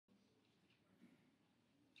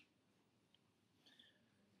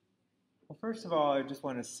Well, first of all, I just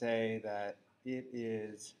want to say that it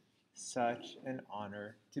is such an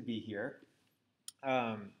honor to be here.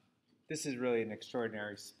 Um, this is really an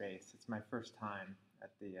extraordinary space. It's my first time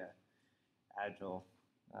at the Agile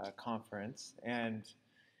conference, uh,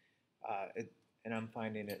 it, and I'm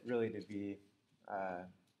finding it really to be uh,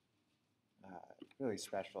 really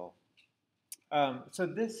special. So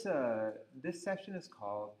this session is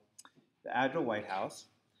called the Agile White House: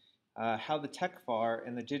 How the TechFAR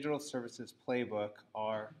and the Digital Services Playbook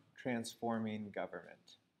are transforming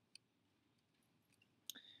government.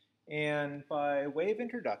 And by way of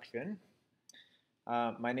introduction,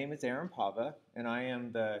 my name is Pava, and I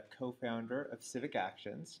am the co-founder of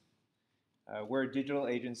CivicActions. We're a digital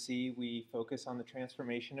agency. We focus on the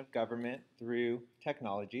transformation of government through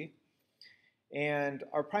technology. And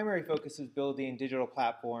our primary focus is building digital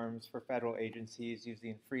platforms for federal agencies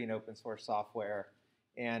using free and open source software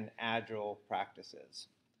and agile practices.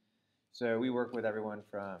 So we work with everyone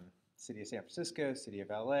from City of San Francisco, City of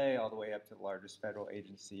LA, all the way up to the largest federal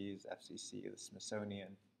agencies, FCC, the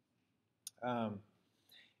Smithsonian. And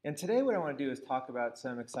today what I want to do is talk about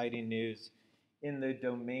some exciting news in the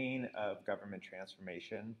domain of government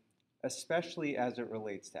transformation, especially as it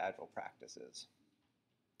relates to agile practices.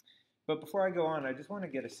 But before I go on, I just want to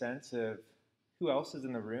get a sense of who else is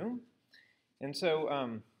in the room. And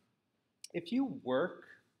so if you work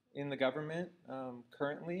in the government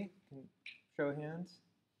currently, can you show of hands?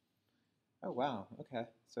 Oh, wow, okay.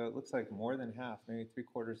 So it looks like more than half, maybe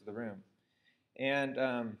 3/4 of the room. And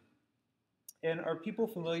are people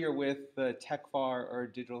familiar with the TechFAR or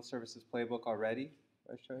Digital Services Playbook already?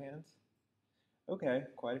 By show of hands? Okay,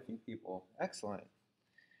 quite a few people. Excellent.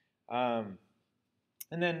 And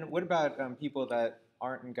then what about people that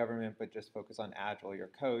aren't in government but just focus on Agile? Your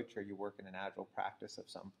coach, or you work in an Agile practice of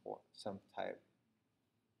some type?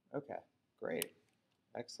 Okay, great.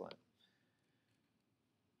 Excellent.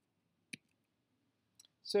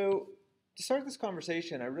 So to start this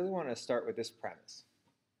conversation, I really want to start with this premise,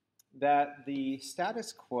 that the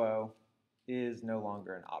status quo is no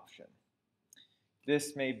longer an option.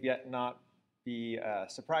 This may yet not be a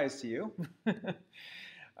surprise to you.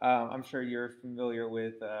 I'm sure you're familiar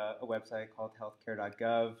with a website called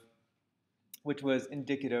healthcare.gov, which was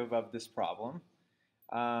indicative of this problem.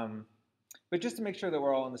 But just to make sure that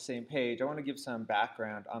we're all on the same page, I want to give some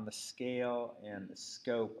background on the scale and the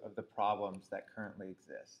scope of the problems that currently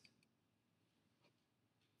exist.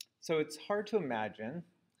 So it's hard to imagine,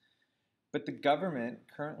 but the government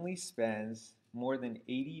currently spends more than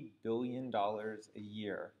 $80 billion a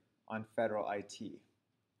year on federal IT.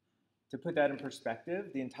 To put that in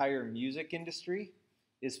perspective, the entire music industry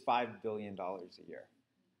is $5 billion a year.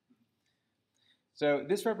 So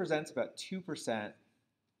this represents about 2%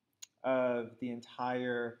 of the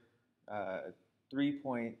entire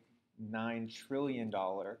 $3.9 trillion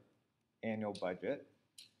annual budget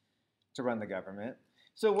to run the government.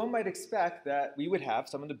 So one might expect that we would have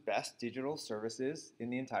some of the best digital services in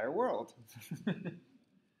the entire world.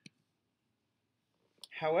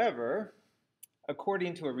 However,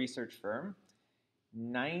 according to a research firm,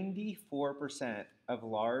 94% of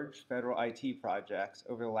large federal IT projects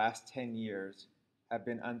over the last 10 years have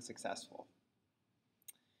been unsuccessful.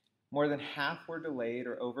 More than half were delayed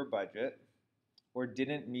or over budget, or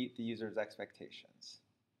didn't meet the user's expectations.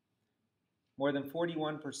 More than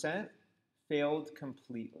 41% failed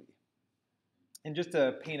completely. And just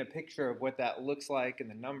to paint a picture of what that looks like and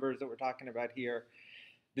the numbers that we're talking about here,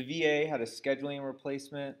 the VA had a scheduling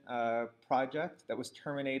replacement project that was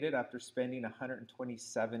terminated after spending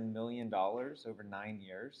 $127 million over 9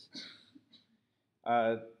 years.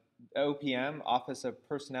 OPM, Office of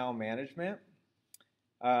Personnel Management,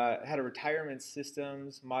 had a retirement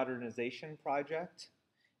systems modernization project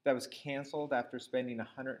that was canceled after spending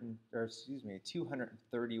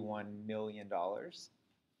 $231 million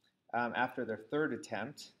after their third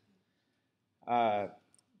attempt. The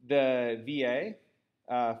VA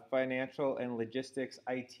Financial and Logistics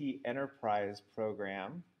IT Enterprise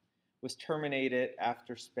Program was terminated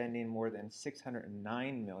after spending more than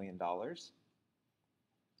 $609 million.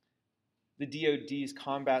 The DoD's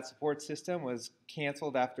combat support system was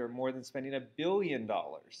canceled after more than spending $1 billion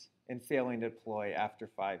and failing to deploy after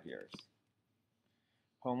 5 years.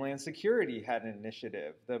 Homeland Security had an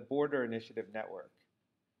initiative, the Border Initiative Network.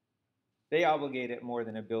 They obligated more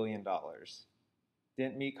than $1 billion,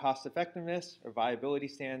 didn't meet cost effectiveness or viability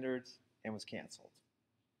standards, and was canceled.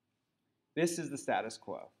 This is the status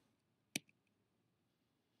quo.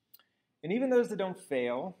 And even those that don't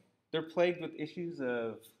fail, they're plagued with issues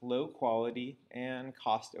of low quality and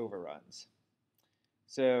cost overruns.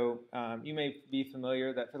 So you may be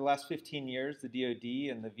familiar that for the last 15 years, the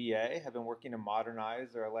DoD and the VA have been working to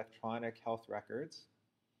modernize their electronic health records.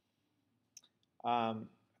 A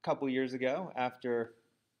couple years ago, after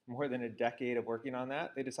more than a decade of working on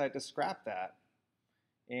that, they decided to scrap that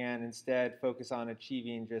and instead focus on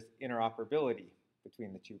achieving just interoperability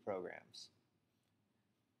between the two programs.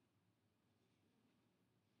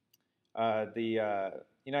 The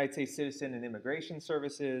United States Citizen and Immigration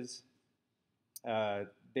Services,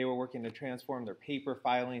 they were working to transform their paper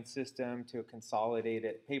filing system to a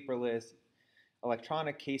consolidated paperless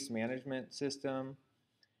electronic case management system.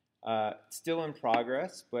 Still in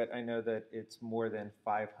progress, but I know that it's more than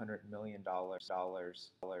 $500 million.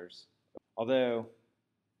 Although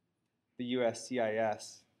the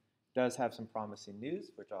USCIS does have some promising news,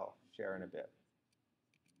 which I'll share in a bit.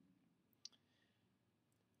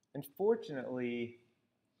 Unfortunately,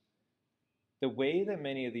 the way that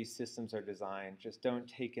many of these systems are designed just don't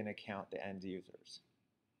take into account the end users.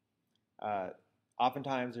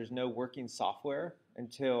 Oftentimes, there's no working software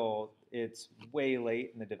until it's way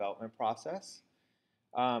late in the development process.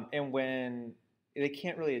 And when they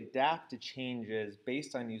can't really adapt to changes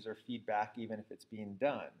based on user feedback, even if it's being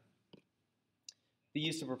done. The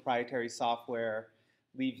use of proprietary software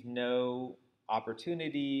leaves no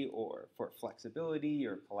opportunity for flexibility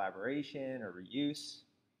or collaboration or reuse.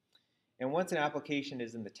 And once an application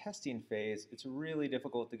is in the testing phase, it's really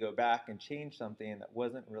difficult to go back and change something that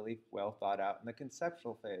wasn't really well thought out in the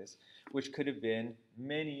conceptual phase, which could have been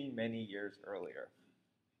many, many years earlier.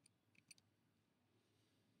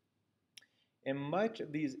 And much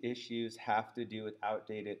of these issues have to do with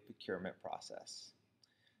outdated procurement process.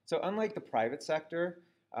 So unlike the private sector,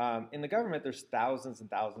 in the government, there's thousands and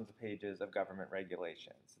thousands of pages of government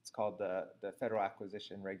regulations. It's called the Federal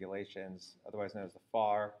Acquisition Regulations, otherwise known as the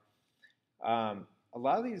FAR. A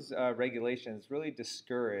lot of these regulations really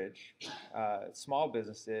discourage small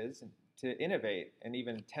businesses to innovate and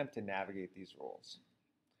even attempt to navigate these rules.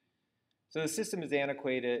 So the system is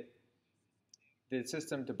antiquated. The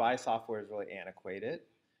system to buy software is really antiquated,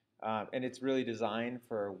 and it's really designed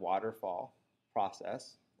for a waterfall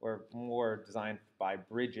process, or more designed by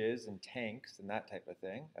bridges and tanks and that type of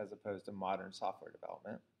thing, as opposed to modern software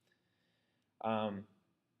development.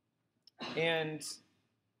 And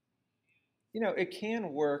it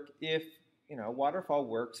can work if, waterfall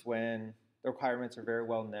works when the requirements are very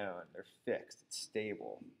well known, they're fixed, it's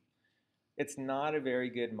stable. It's not a very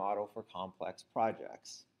good model for complex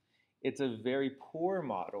projects. It's a very poor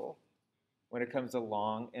model when it comes to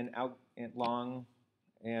long and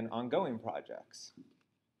ongoing projects.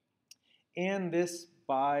 And this,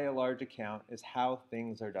 by a large account, is how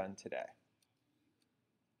things are done today.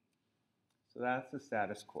 So that's the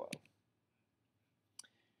status quo.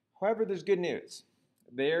 However, there's good news.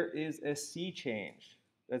 There is a sea change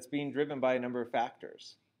that's being driven by a number of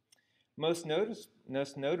factors. Most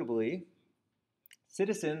notably,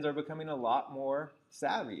 citizens are becoming a lot more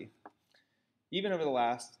savvy, even over the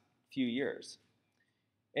last few years.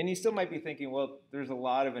 And you still might be thinking, well, there's a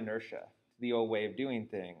lot of inertia to the old way of doing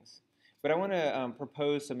things. But I want to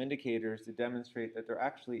propose some indicators to demonstrate that there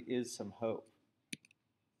actually is some hope.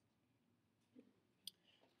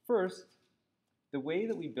 First, the way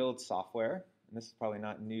that we build software, and this is probably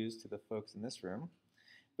not news to the folks in this room,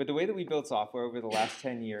 but the way that we build software over the last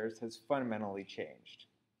 10 years has fundamentally changed.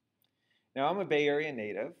 Now, I'm a Bay Area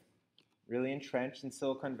native, really entrenched in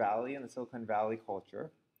Silicon Valley and the Silicon Valley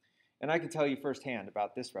culture, and I can tell you firsthand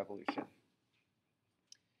about this revolution.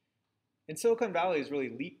 And Silicon Valley is really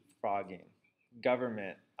leapfrogging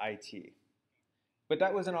government IT. But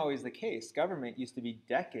that wasn't always the case. Government used to be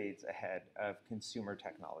decades ahead of consumer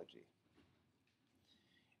technology.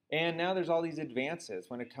 And now there's all these advances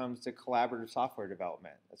when it comes to collaborative software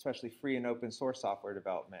development, especially free and open source software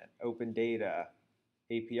development, open data,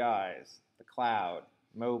 APIs, the cloud,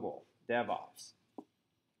 mobile, DevOps.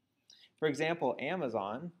 For example,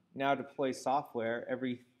 Amazon now deploys software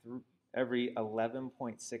every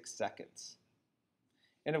 11.6 seconds.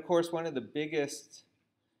 And of course, one of the biggest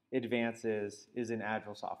advances is in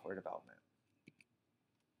Agile software development.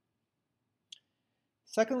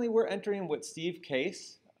 Secondly, we're entering what Steve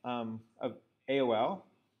Case of AOL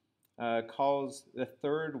calls the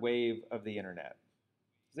third wave of the internet.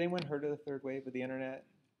 Has anyone heard of the third wave of the internet?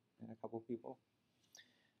 A couple of people.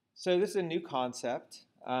 So this is a new concept.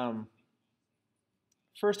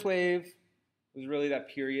 First wave was really that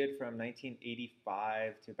period from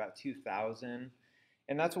 1985 to about 2000.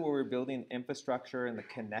 And that's where we're building infrastructure and the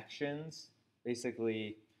connections,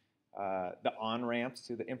 basically the on-ramps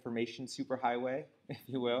to the information superhighway, if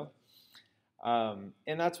you will.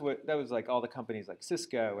 And that was like all the companies like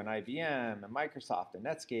Cisco and IBM and Microsoft and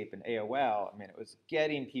Netscape and AOL. I mean, it was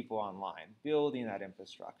getting people online, building that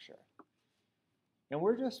infrastructure. And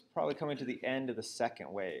we're just probably coming to the end of the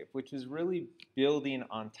second wave, which is really building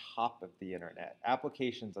on top of the internet,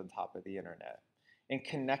 applications on top of the internet, and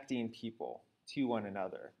connecting people to one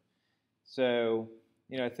another. So,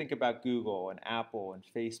 think about Google and Apple and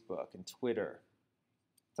Facebook and Twitter.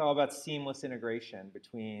 It's all about seamless integration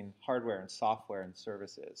between hardware and software and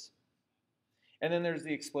services. And then there's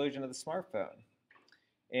the explosion of the smartphone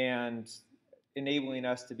and enabling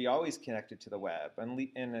us to be always connected to the web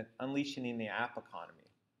and unleashing the app economy.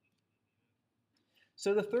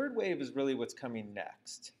 So the third wave is really what's coming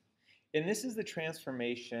next. And this is the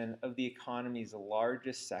transformation of the economy's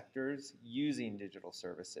largest sectors using digital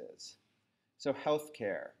services. So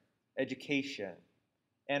healthcare, education,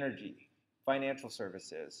 energy, financial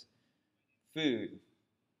services, food,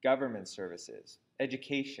 government services,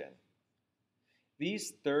 education.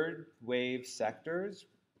 These third wave sectors,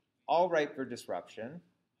 all ripe for disruption,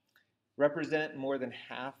 represent more than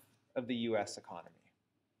half of the US economy.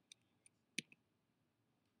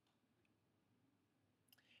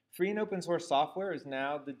 Free and open source software is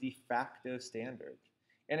now the de facto standard.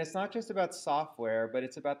 And it's not just about software, but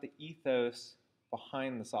it's about the ethos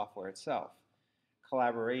behind the software itself.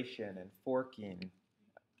 Collaboration and forking,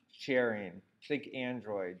 sharing, think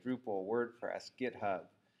Android, Drupal, WordPress, GitHub.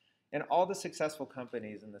 And all the successful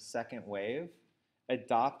companies in the second wave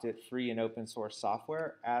adopted free and open source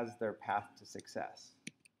software as their path to success.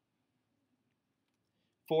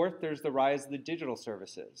 Fourth, there's the rise of the digital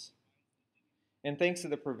services. And thanks to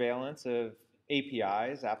the prevalence of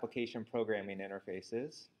APIs, application programming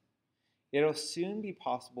interfaces, it'll soon be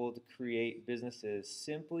possible to create businesses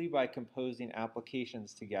simply by composing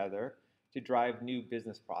applications together to drive new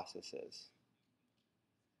business processes.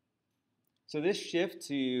 So this shift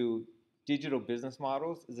to digital business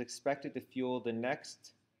models is expected to fuel the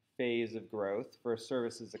next phase of growth for a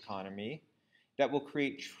services economy that will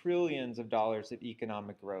create trillions of dollars of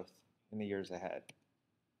economic growth in the years ahead.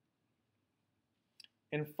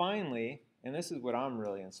 And finally, and this is what I'm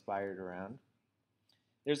really inspired around,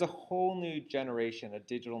 there's a whole new generation of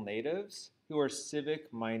digital natives who are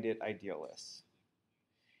civic-minded idealists.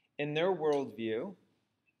 In their worldview,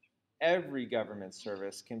 every government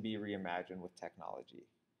service can be reimagined with technology.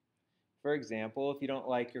 For example, if you don't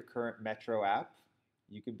like your current Metro app,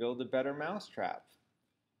 you could build a better mousetrap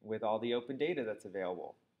with all the open data that's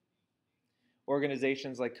available.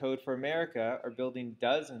 Organizations like Code for America are building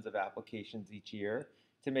dozens of applications each year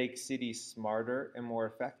to make cities smarter and more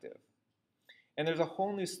effective. And there's a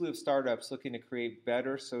whole new slew of startups looking to create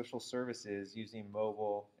better social services using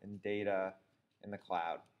mobile and data in the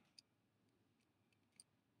cloud.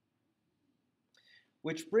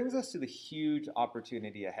 Which brings us to the huge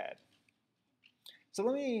opportunity ahead. So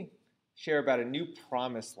let me share about a new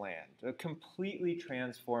promised land, a completely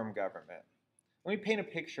transformed government. Let me paint a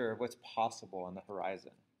picture of what's possible on the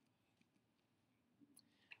horizon.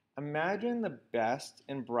 Imagine the best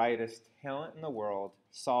and brightest talent in the world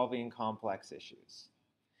solving complex issues.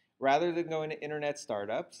 Rather than going to internet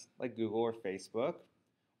startups like Google or Facebook,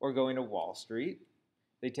 or going to Wall Street,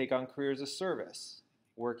 they take on careers of service,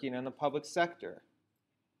 working in the public sector.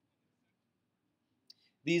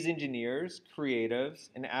 These engineers, creatives,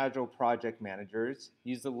 and agile project managers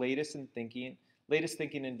use the latest thinking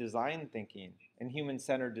in design thinking and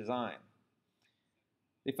human-centered design.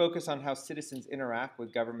 They focus on how citizens interact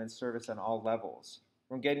with government service on all levels,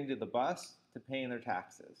 from getting to the bus to paying their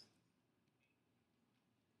taxes.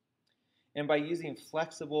 And by using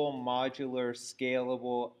flexible, modular,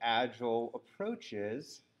 scalable, agile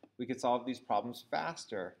approaches, we could solve these problems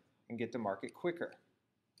faster and get to market quicker.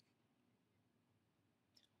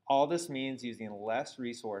 All this means using less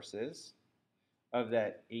resources of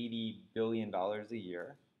that $80 billion a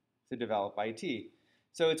year to develop IT.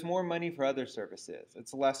 So it's more money for other services.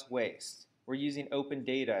 It's less waste. We're using open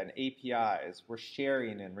data and APIs. We're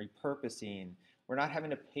sharing and repurposing. We're not having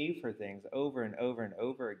to pay for things over and over and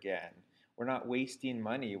over again. We're not wasting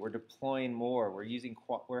money. We're deploying more.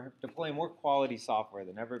 We're deploying more quality software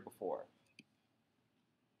than ever before.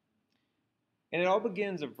 And it all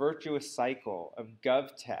begins a virtuous cycle of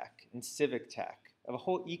GovTech and CivicTech, of a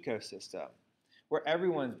whole ecosystem where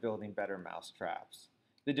everyone's building better mousetraps.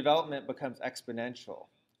 The development becomes exponential.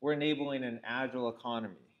 We're enabling an agile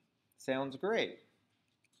economy. Sounds great.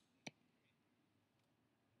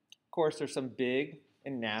 Of course, there's some big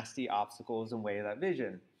and nasty obstacles in the way of that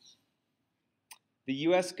vision. The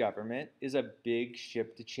US government is a big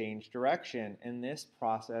ship to change direction, and this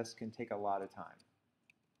process can take a lot of time.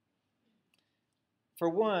 For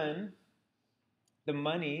one, the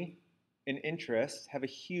money and interests have a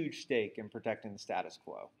huge stake in protecting the status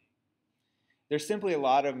quo. There's simply a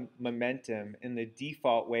lot of momentum in the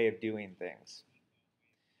default way of doing things.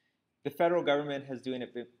 The federal government has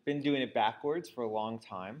been doing it backwards for a long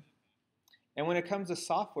time. And when it comes to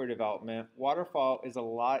software development, waterfall is a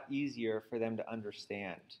lot easier for them to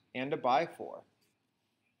understand and to buy for.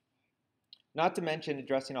 Not to mention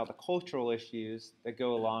addressing all the cultural issues that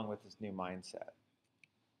go along with this new mindset.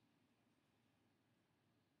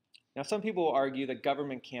 Now, some people will argue that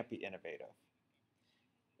government can't be innovative.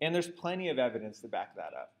 And there's plenty of evidence to back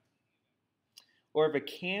that up. Or if it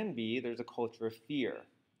can be, there's a culture of fear,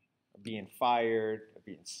 of being fired, of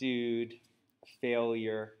being sued, of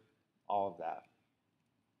failure, all of that.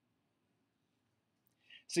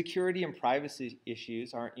 Security and privacy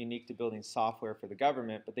issues aren't unique to building software for the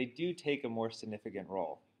government, but they do take a more significant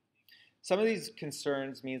role. Some of these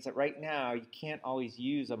concerns means that right now you can't always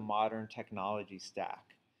use a modern technology stack.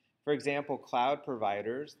 For example, cloud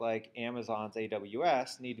providers like Amazon's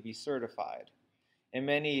AWS need to be certified. And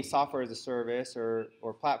many software as a service or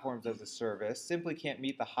platforms as a service simply can't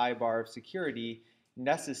meet the high bar of security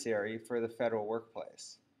necessary for the federal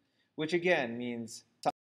workplace. Which again means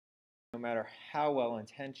no matter how well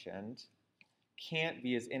intentioned, can't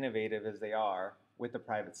be as innovative as they are with the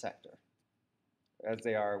private sector, as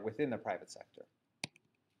they are within the private sector.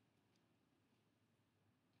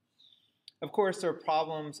 Of course, there are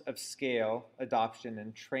problems of scale, adoption,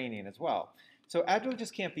 and training as well. So Agile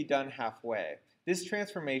just can't be done halfway. This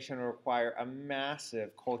transformation will require a massive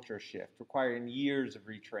culture shift, requiring years of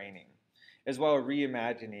retraining, as well as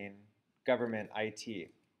reimagining government IT.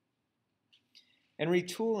 And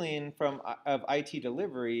retooling of IT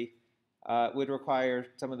delivery would require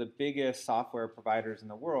some of the biggest software providers in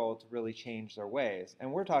the world to really change their ways.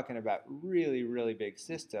 And we're talking about really, really big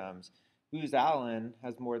systems. Booz Allen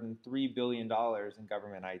has more than $3 billion in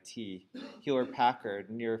government IT. Hewlett-Packard,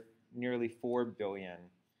 nearly $4 billion.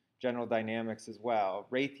 General Dynamics as well.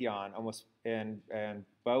 Raytheon, and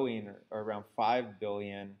Boeing are around $5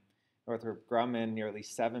 billion. Northrop Grumman, nearly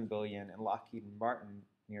 $7 billion. And Lockheed Martin,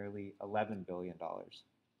 nearly $11 billion.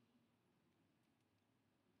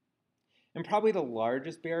 And probably the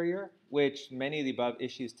largest barrier, which many of the above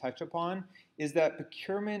issues touch upon, is that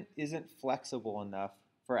procurement isn't flexible enough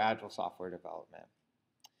for Agile software development.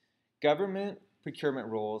 Government procurement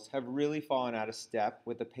rules have really fallen out of step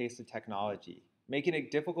with the pace of technology, making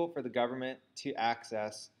it difficult for the government to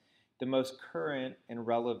access the most current and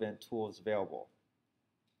relevant tools available.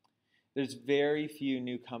 There's very few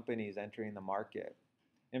new companies entering the market.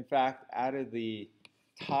 In fact, out of the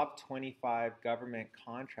top 25 government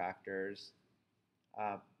contractors,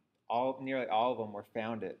 nearly all of them were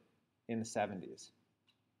founded in the 70s.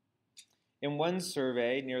 In one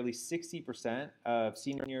survey, nearly 60% of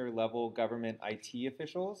senior level government IT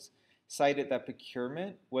officials cited that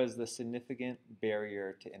procurement was the significant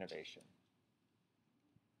barrier to innovation.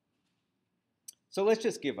 So let's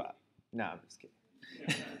just give up. No, I'm just kidding.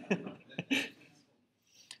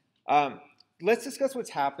 Let's discuss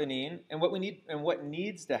what's happening and what we need and what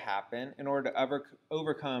needs to happen in order to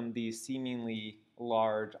overcome these seemingly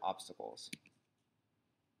large obstacles.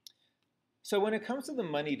 So when it comes to the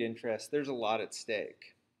moneyed interest, there's a lot at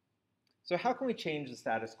stake. So how can we change the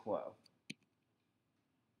status quo?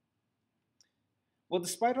 Well,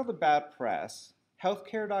 despite all the bad press,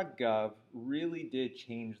 healthcare.gov really did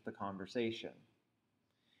change the conversation.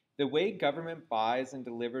 The way government buys and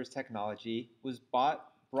delivers technology was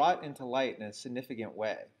brought into light in a significant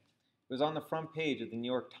way. It was on the front page of the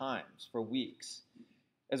New York Times for weeks,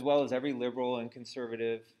 as well as every liberal and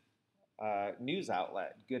conservative news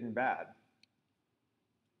outlet, good and bad.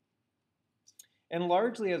 And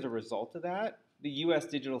largely as a result of that, the US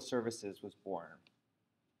Digital Services was born.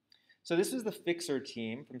 So this was the fixer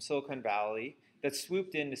team from Silicon Valley that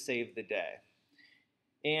swooped in to save the day.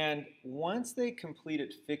 And once they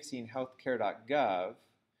completed fixing healthcare.gov,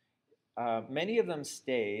 many of them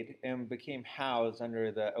stayed and became housed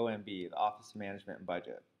under the OMB, the Office of Management and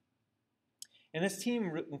Budget. And this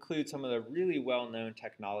team includes some of the really well-known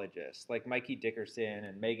technologists like Mikey Dickerson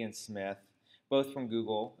and Megan Smith, both from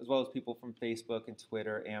Google, as well as people from Facebook and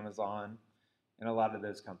Twitter, Amazon, and a lot of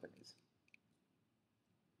those companies.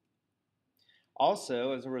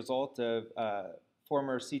 Also, as a result of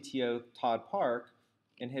former CTO Todd Park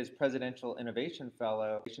and his Presidential Innovation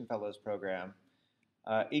Fellows program,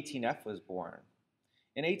 18F was born.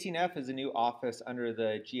 And 18F is a new office under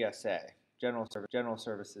the GSA, General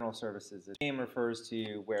Services. The name refers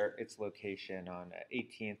to where its location on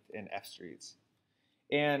 18th and F Streets.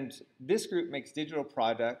 And this group makes digital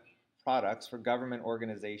products products for government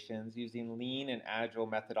organizations using lean and agile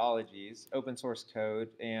methodologies, open source code,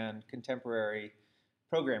 and contemporary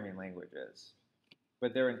programming languages.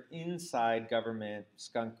 But they're an inside government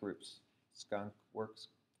skunk works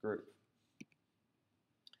group.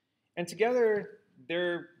 And together,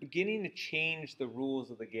 they're beginning to change the rules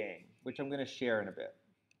of the game, which I'm going to share in a bit.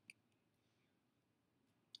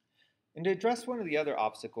 And to address one of the other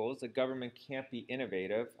obstacles that government can't be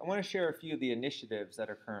innovative, I want to share a few of the initiatives that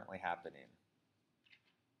are currently happening.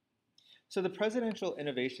 So the Presidential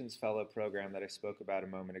Innovations Fellow program that I spoke about a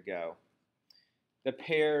moment ago, that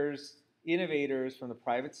pairs innovators from the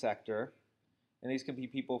private sector, and these can be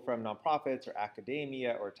people from nonprofits or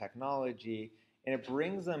academia or technology, and it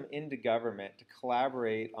brings them into government to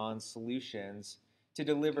collaborate on solutions to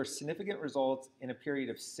deliver significant results in a period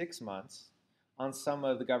of 6 months on some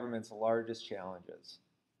of the government's largest challenges.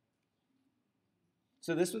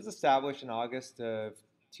 So this was established in August of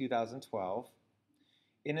 2012.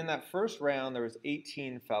 And in that first round, there was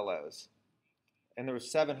 18 fellows, and there were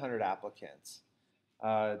 700 applicants.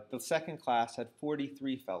 The second class had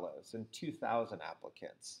 43 fellows and 2,000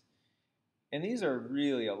 applicants. And these are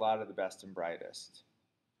really a lot of the best and brightest.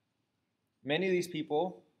 Many of these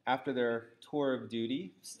people, after their tour of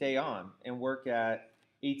duty, stay on and work at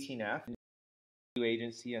 18F, new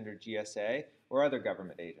agency under GSA, or other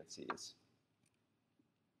government agencies.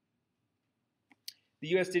 The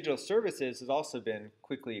U.S. Digital Services has also been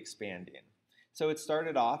quickly expanding. So it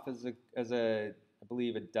started off as I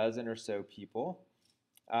believe, a dozen or so people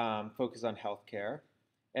focused on healthcare.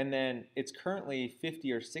 And then it's currently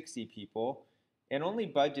 50 or 60 people and only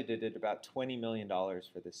budgeted at about $20 million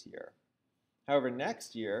for this year. However,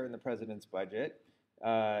 next year in the president's budget,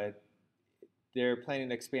 they're planning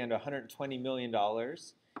to expand to $120 million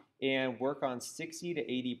and work on 60 to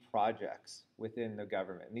 80 projects within the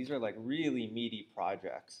government. And these are like really meaty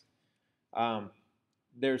projects.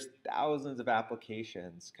 There's thousands of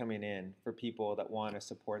applications coming in for people that want to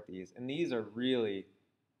support these. And these are really,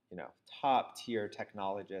 top tier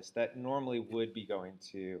technologists that normally would be going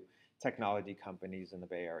to technology companies in the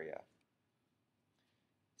Bay Area.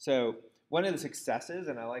 So one of the successes,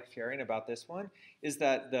 and I like sharing about this one, is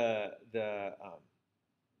that there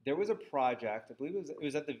was a project, I believe it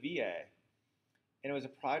was at the VA, and it was a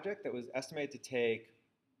project that was estimated to take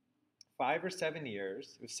 5 or 7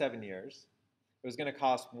 years. It was 7 years. It was going to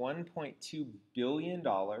cost $1.2 billion. It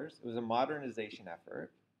was a modernization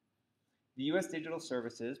effort. The U.S. Digital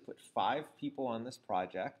Services put 5 people on this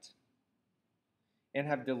project and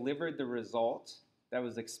have delivered the result that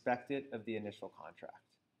was expected of the initial contract.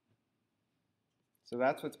 So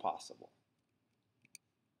that's what's possible.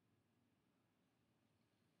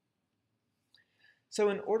 So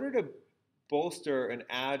in order to bolster an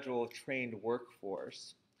agile, trained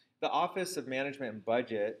workforce, the Office of Management and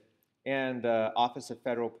Budget and the Office of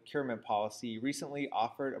Federal Procurement Policy recently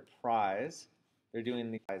offered a prize. They're doing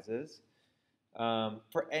the prizes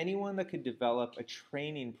for anyone that could develop a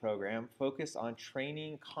training program focused on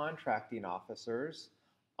training contracting officers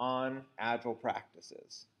on agile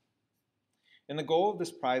practices. And the goal of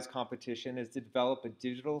this prize competition is to develop a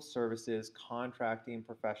digital services contracting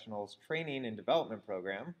professionals training and development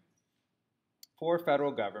program for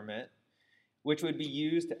federal government, which would be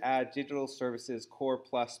used to add digital services core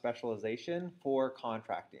plus specialization for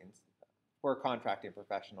contracting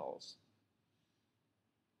professionals.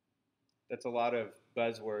 That's a lot of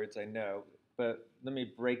buzzwords, I know, but let me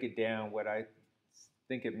break it down what I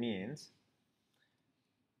think it means.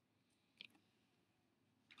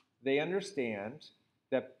 They understand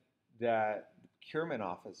that procurement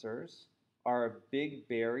officers are a big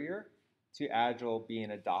barrier to Agile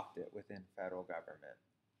being adopted within federal government.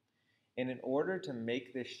 And in order to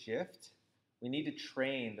make this shift, we need to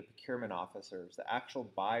train the procurement officers, the actual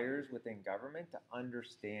buyers within government, to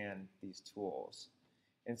understand these tools.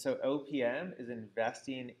 And so OPM is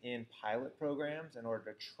investing in pilot programs in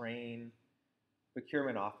order to train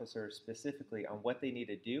procurement officers specifically on what they need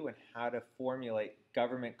to do and how to formulate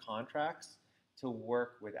government contracts to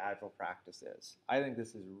work with Agile practices. I think this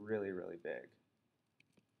is really, really big.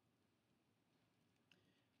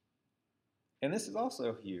 And this is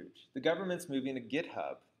also huge. The government's moving to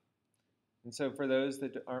GitHub. And so for those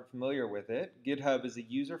that aren't familiar with it, GitHub is a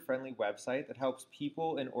user-friendly website that helps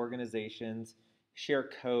people and organizations share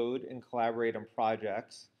code and collaborate on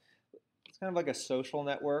projects. It's kind of like a social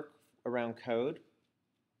network around code.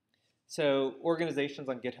 So organizations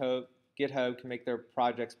on GitHub can make their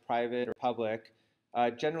projects private or public.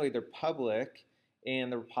 Generally, they're public,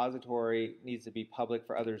 and the repository needs to be public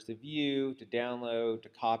for others to view, to download, to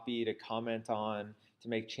copy, to comment on, to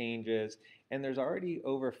make changes. And there's already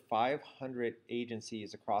over 500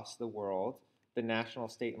 agencies across the world, the national,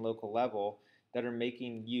 state, and local level, that are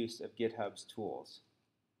making use of GitHub's tools.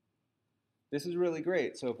 This is really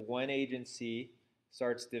great. So if one agency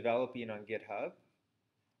starts developing on GitHub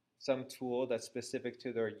some tool that's specific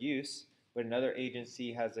to their use, but another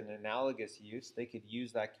agency has an analogous use, they could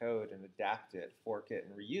use that code and adapt it, fork it,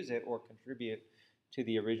 and reuse it, or contribute to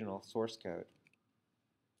the original source code.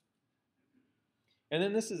 And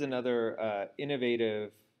then this is another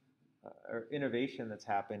innovation that's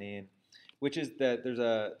happening, which is that there's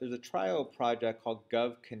a trial project called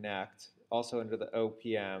GovConnect, also under the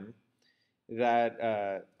OPM,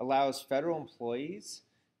 that allows federal employees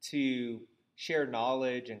to share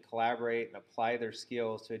knowledge and collaborate and apply their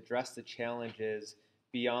skills to address the challenges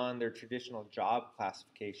beyond their traditional job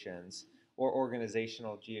classifications or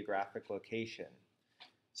organizational geographic location.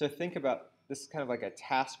 So think about this is kind of like a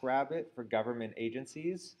TaskRabbit for government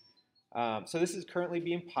agencies. So this is currently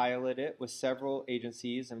being piloted with several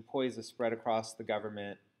agencies and poised to spread across the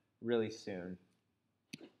government really soon.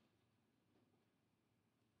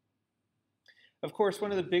 Of course,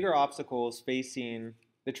 one of the bigger obstacles facing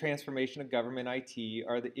the transformation of government IT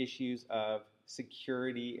are the issues of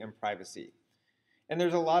security and privacy. And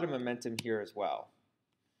there's a lot of momentum here as well.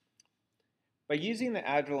 By using the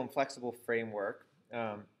Agile and flexible framework,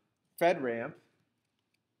 FedRAMP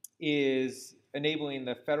is enabling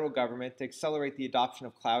the federal government to accelerate the adoption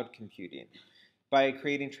of cloud computing by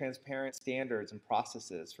creating transparent standards and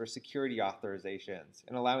processes for security authorizations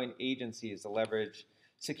and allowing agencies to leverage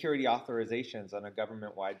security authorizations on a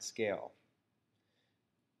government-wide scale.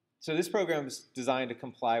 So this program is designed to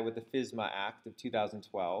comply with the FISMA Act of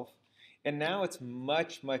 2012, and now it's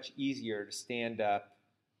much, much easier to stand up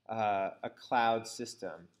a cloud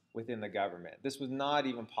system within the government. This was not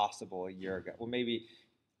even possible a year ago. Well, maybe,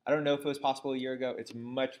 I don't know if it was possible a year ago. It's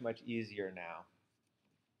much, much easier now.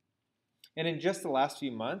 And in just the last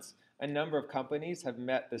few months, a number of companies have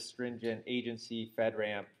met the stringent agency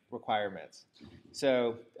FedRAMP requirements.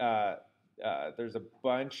 So there's a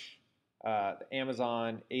bunch, the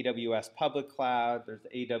Amazon AWS Public Cloud, there's the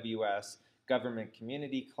AWS Government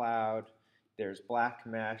Community Cloud, there's Black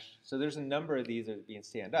Mesh. So there's a number of these that are being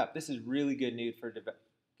stand up. This is really good news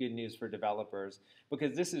for developers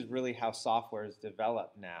because this is really how software is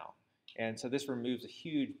developed now. And so this removes a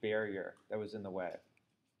huge barrier that was in the way.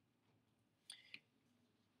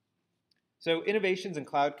 So innovations in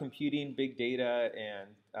cloud computing, big data, and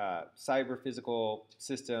cyber physical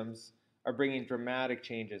systems are bringing dramatic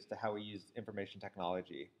changes to how we use information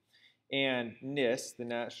technology. And NIST, the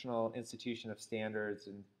National Institution of Standards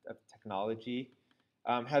and of Technology,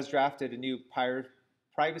 has drafted a new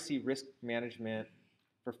privacy risk management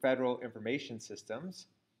for federal information systems.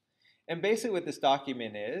 And basically what this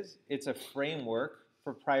document is, it's a framework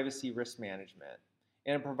for privacy risk management.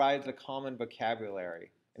 And it provides a common vocabulary.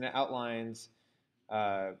 And it outlines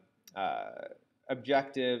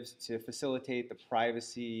objectives to facilitate the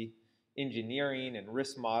privacy engineering and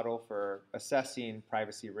risk model for assessing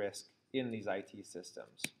privacy risk in these IT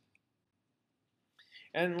systems.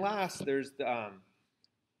 And last, there's a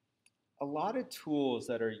lot of tools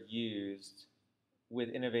that are used with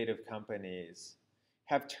innovative companies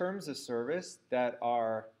have terms of service that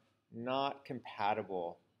are not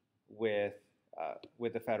compatible with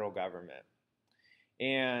the federal government.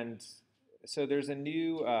 And so there's a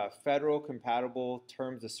new federal compatible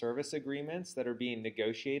terms of service agreements that are being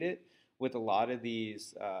negotiated with a lot of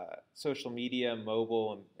these social media,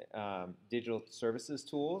 mobile, and digital services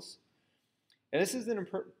tools. And this is an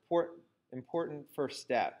important first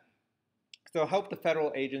step. So it'll help the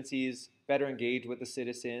federal agencies better engage with the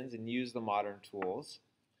citizens and use the modern tools.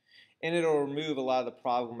 And it'll remove a lot of the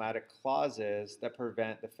problematic clauses that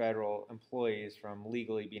prevent the federal employees from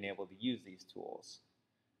legally being able to use these tools.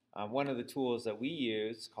 One of the tools that we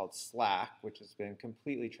use, called Slack, which has been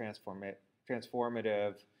completely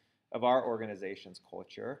transformative of our organization's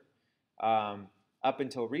culture. Up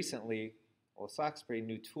until recently, well, Slack's a pretty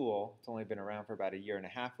new tool. It's only been around for about a year and a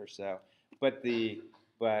half or so. But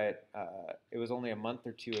it was only a month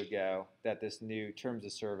or two ago that this new terms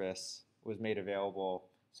of service was made available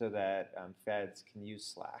so that feds can use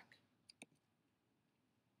Slack.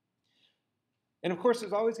 And of course,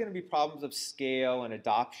 there's always going to be problems of scale and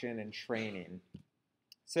adoption and training.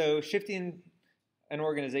 So shifting an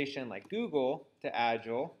organization like Google to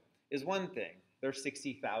Agile is one thing. There's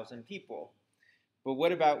 60,000 people. But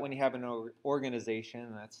what about when you have an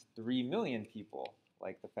organization that's 3 million people,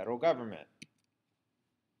 like the federal government?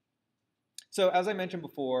 So as I mentioned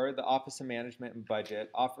before, the Office of Management and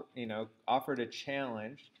Budget offered a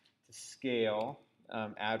challenge to scale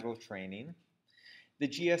Agile training. The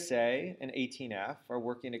GSA and 18F are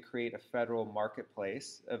working to create a federal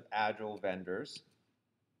marketplace of Agile vendors.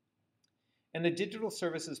 And the Digital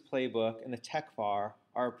Services Playbook and the TechFAR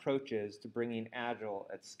are approaches to bringing Agile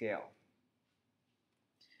at scale.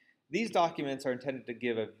 These documents are intended to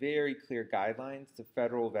give a very clear guidelines to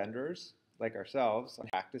federal vendors like ourselves on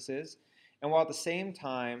practices, and while at the same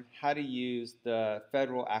time how to use the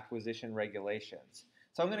federal acquisition regulations.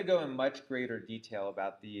 So I'm going to go in much greater detail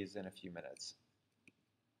about these in a few minutes.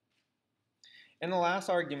 And the last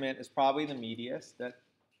argument is probably the meatiest, that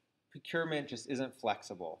procurement just isn't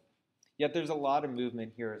flexible. Yet there's a lot of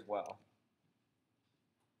movement here as well.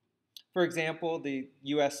 For example, the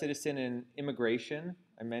US Citizen and Immigration,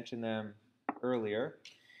 I mentioned them earlier,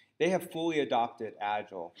 they have fully adopted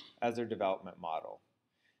Agile as their development model.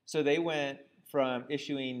 So they went from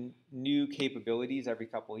issuing new capabilities every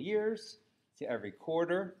couple of years to every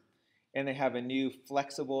quarter, and they have a new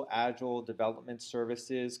flexible Agile development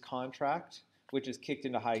services contract, which is kicked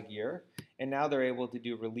into high gear, and now they're able to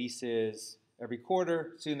do releases every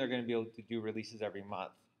quarter. Soon they're going to be able to do releases every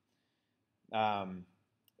month.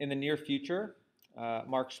 In the near future,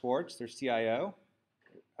 Mark Schwartz, their CIO,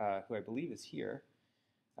 who I believe is here,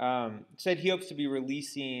 said he hopes to be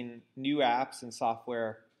releasing new apps and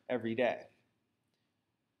software every day.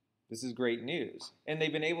 This is great news. And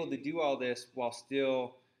they've been able to do all this while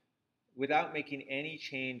still, without making any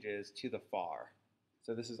changes to the FAR.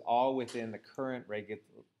 So this is all within the current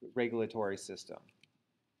regulatory system.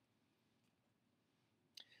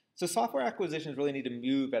 So software acquisitions really need to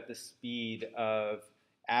move at the speed of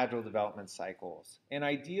Agile development cycles. And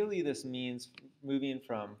ideally, this means moving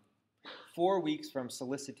from 4 weeks from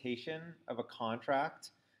solicitation of a contract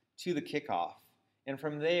to the kickoff. And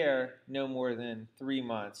from there, no more than 3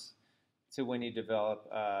 months to when you develop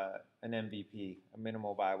an MVP, a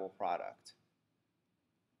minimal viable product.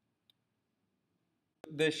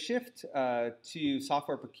 The shift to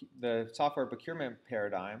the software procurement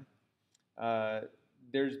paradigm,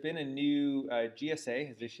 there's been a new, GSA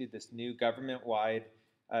has issued this new government-wide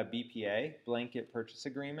BPA, blanket purchase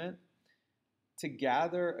agreement, to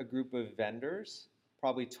gather a group of vendors,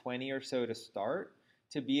 probably 20 or so to start,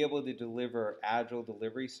 to be able to deliver Agile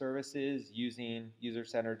delivery services using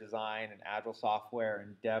user-centered design and Agile software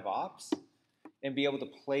and DevOps, and be able to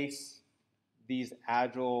place these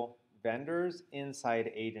Agile vendors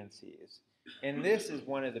inside agencies. And this is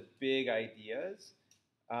one of the big ideas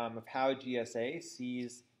of how GSA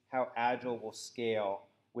sees how Agile will scale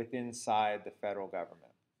inside the federal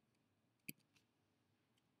government.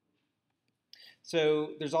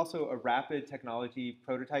 So there's also a rapid technology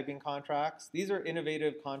prototyping contracts. These are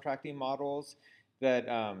innovative contracting models that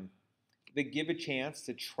give a chance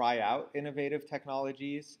to try out innovative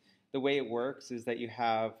technologies. The way it works is that you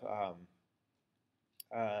have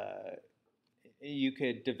you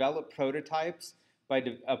could develop prototypes by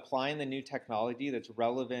applying the new technology that's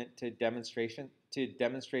relevant to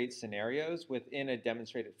demonstrate scenarios within a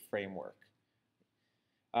demonstrated framework.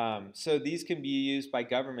 So these can be used by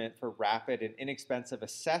government for rapid and inexpensive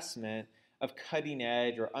assessment of cutting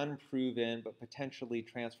edge or unproven but potentially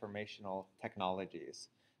transformational technologies.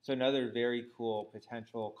 So another very cool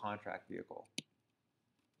potential contract vehicle.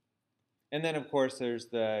 And then, of course, there's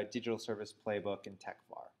the Digital Service Playbook and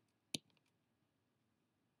TechFAR.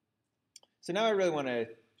 So now I really want to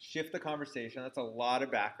shift the conversation. That's a lot of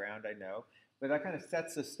background, I know, but that kind of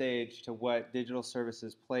sets the stage to what Digital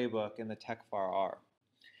Services Playbook and the TechFAR are.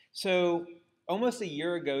 So almost a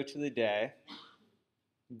year ago to the day,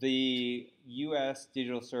 the US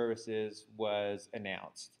Digital Services was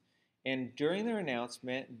announced. And during their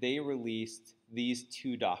announcement, they released these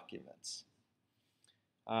 2 documents.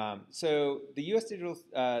 So the US Digital,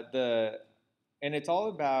 and it's all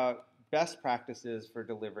about best practices for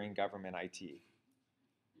delivering government IT.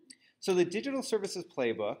 So the Digital Services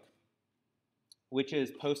Playbook, which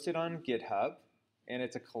is posted on GitHub, and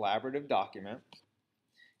it's a collaborative document,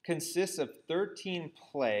 consists of 13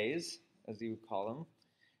 plays, as you would call them,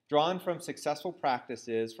 drawn from successful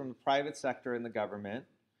practices from the private sector and the government.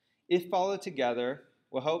 If followed together,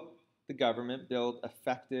 will help the government build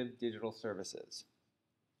effective digital services.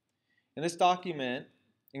 And this document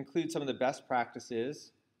includes some of the best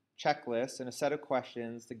practices, checklists, and a set of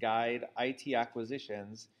questions to guide IT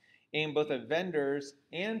acquisitions aimed both at vendors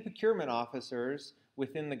and procurement officers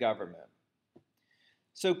within the government.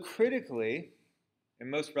 So critically,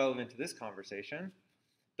 and most relevant to this conversation,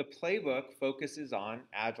 the playbook focuses on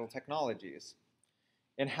Agile technologies.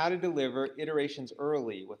 and how to deliver iterations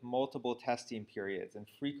early with multiple testing periods and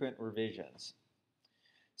frequent revisions.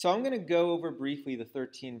 So I'm going to go over briefly the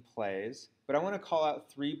 13 plays, but I want to call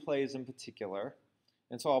out 3 plays in particular.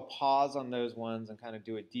 And so I'll pause on those ones and kind of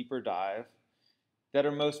do a deeper dive that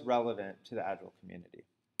are most relevant to the Agile community.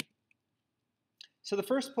 So the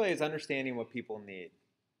first play is understanding what people need.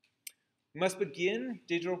 We must begin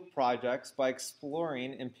digital projects by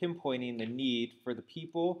exploring and pinpointing the need for the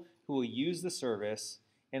people who will use the service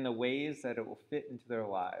and the ways that it will fit into their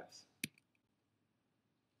lives.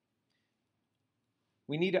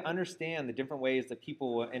 We need to understand the different ways that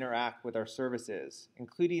people will interact with our services,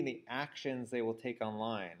 including the actions they will take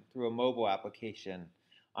online through a mobile application,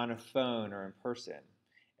 on a phone, or in person.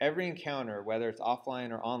 Every encounter, whether it's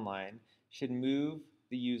offline or online, should move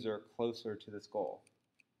the user closer to this goal.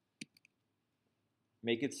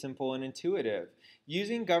 Make it simple and intuitive.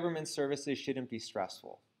 Using government services shouldn't be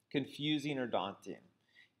stressful, confusing, or daunting.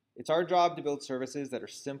 It's our job to build services that are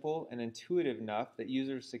simple and intuitive enough that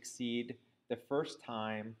users succeed the first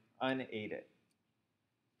time unaided.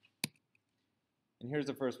 And here's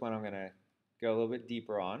the first one I'm going to go a little bit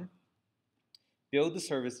deeper on. Build the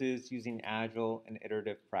services using agile and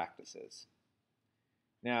iterative practices.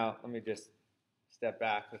 Now, let me just step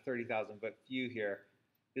back, the 30,000-foot view here.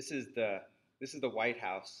 This is the White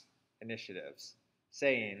House initiatives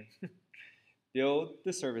saying, build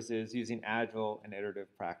the services using agile and iterative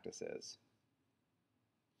practices.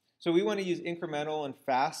 So we want to use incremental and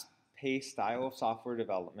fast-paced style of software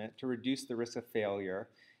development to reduce the risk of failure.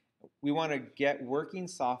 We want to get working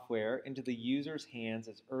software into the user's hands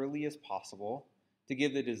as early as possible to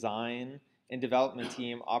give the design and development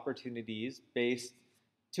team opportunities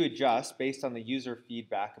to adjust based on the user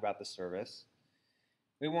feedback about the service.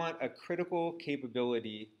 We want a critical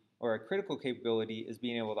capability is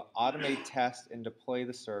being able to automate, test, and deploy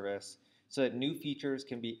the service so that new features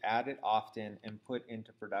can be added often and put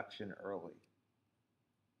into production early.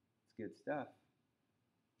 It's good stuff.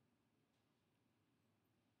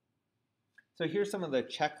 So here's some of the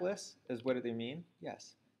checklists. What do they mean?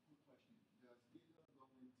 Yes.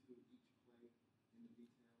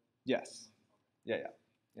 Yes. Yeah.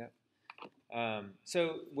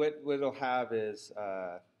 So what it'll have is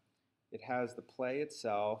it has the play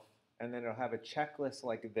itself, and then it'll have a checklist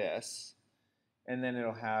like this, and then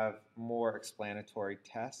it'll have more explanatory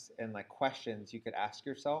tests and like questions you could ask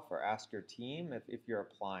yourself or ask your team if you're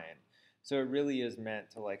applying. So it really is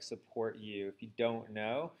meant to like support you if you don't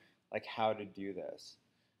know like how to do this.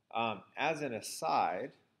 As an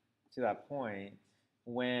aside to that point,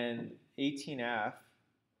 when 18F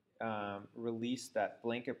released that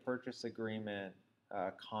blanket purchase agreement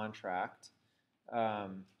contract,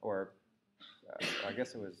 or I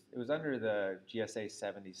guess it was under the GSA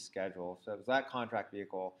 70 schedule, so it was that contract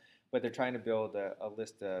vehicle, but they're trying to build a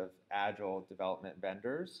list of agile development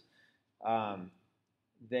vendors.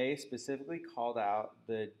 They specifically called out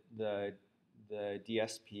the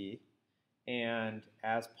DSP, and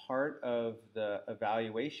as part of the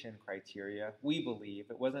evaluation criteria, we believe,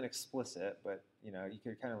 it wasn't explicit, but you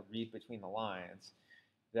could kind of read between the lines,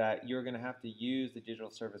 that you're going to have to use the digital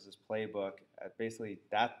services playbook. Basically,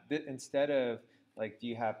 instead of like, do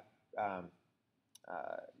you have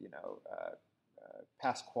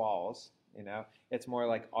past quals? It's more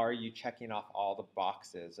like, are you checking off all the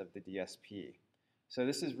boxes of the DSP? So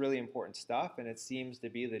this is really important stuff, and it seems to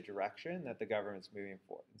be the direction that the government's moving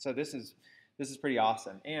forward. And so this is pretty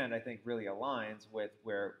awesome, and I think really aligns with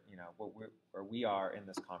where we are in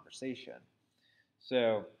this conversation.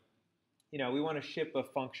 So, we want to ship a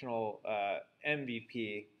functional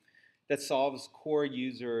MVP that solves core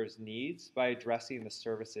users' needs by addressing the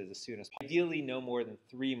services as soon as possible. Ideally, no more than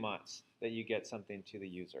 3 months that you get something to the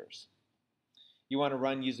users. You want to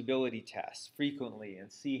run usability tests frequently and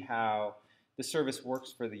see how the service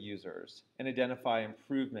works for the users and identify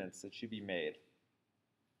improvements that should be made.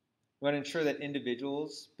 You want to ensure that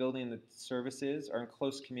individuals building the services are in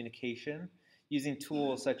close communication using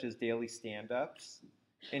tools such as daily stand-ups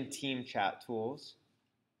and team chat tools.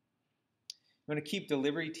 You want to keep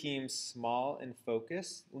delivery teams small and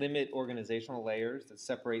focused, limit organizational layers that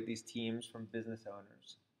separate these teams from business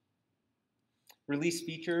owners. Release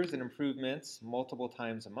features and improvements multiple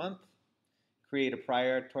times a month. Create a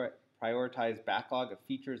prioritized backlog of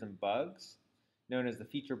features and bugs, known as the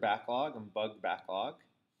feature backlog and bug backlog.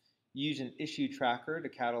 Use an issue tracker to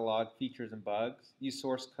catalog features and bugs. Use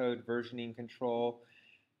source code versioning control.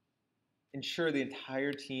 Ensure the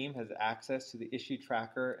entire team has access to the issue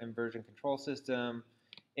tracker and version control system,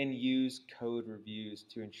 and use code reviews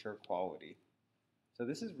to ensure quality. So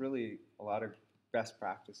this is really a lot of best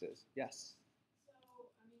practices. Yes? So,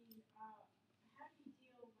 how do you deal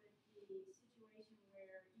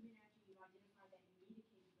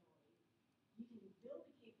you can build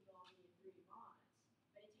a capability in 3 months,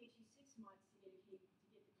 but it takes you 6 months to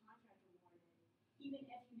get the contract awarded, even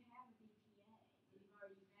if you have a BPA and you've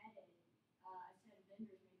already vetted a set of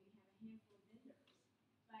vendors, maybe you have a handful of vendors,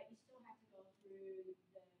 but you still have to go through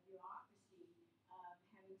the bureaucracy of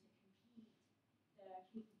having to compete the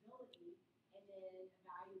capability and then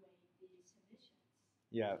evaluate the submissions.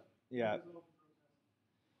 Yeah, yeah.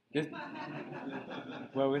 This,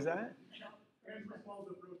 what was that?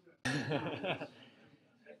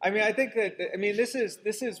 I mean, I think that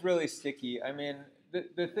this is really sticky. I mean,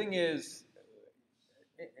 the thing is,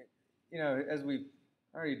 as we've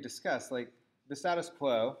already discussed, like the status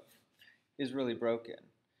quo is really broken.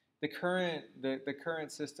 The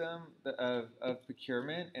current system of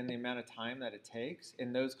procurement and the amount of time that it takes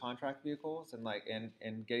in those contract vehicles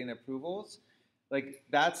and getting approvals, like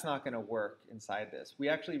that's not going to work inside this. We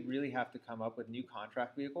actually really have to come up with new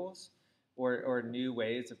contract vehicles or new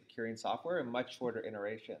ways of procuring software in much shorter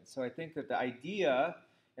iterations. So I think that the idea,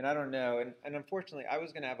 and I don't know, and unfortunately I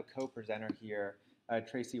was going to have a co-presenter here,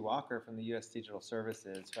 Tracy Walker from the U.S. Digital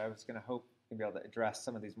Services, who I was going to hope to be able to address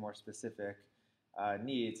some of these more specific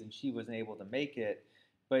needs, and she wasn't able to make it.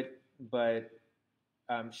 But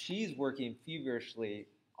she's working feverishly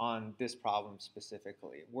on this problem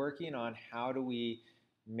specifically, working on how do we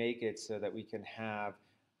make it so that we can have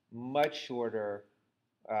much shorter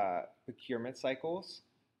procurement cycles,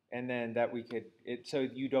 and then that we could so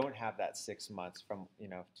you don't have that 6 months from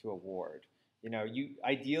to award. You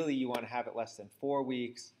ideally you want to have it less than 4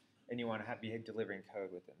 weeks, and you want to be delivering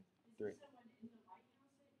code within 3.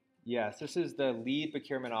 Yes, this is the lead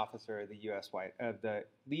procurement officer of the the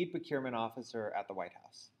lead procurement officer at the White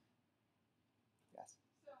House. Yes.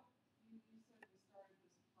 So you said we started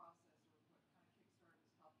this process, or what kind of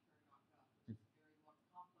kickstarted this healthcare.gov, which is a very more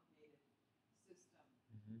complicated system.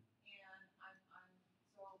 Mm-hmm. And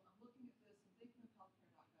I'm looking at this and thinking of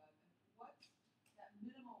healthcare.gov, and what's that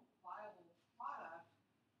minimal viable product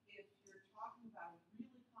if you're talking about a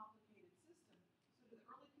really complicated system? So do the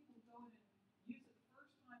early people go in and use it the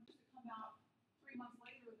first time just to come out 3 months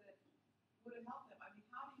later that would have helped them? I mean,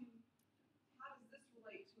 how does this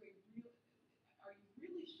relate to a real? Are you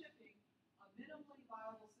really shipping a minimally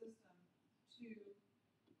viable system to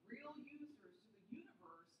real users, to the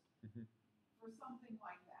universe, Mm-hmm. for something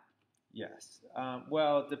like that? Yes.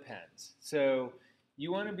 Well, it depends. So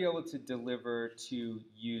you want to be able to deliver to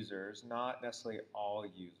users, not necessarily all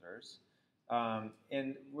users.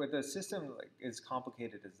 And with a system like as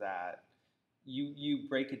complicated as that, you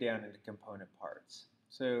break it down into component parts.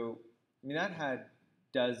 So I mean that had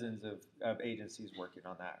dozens of agencies working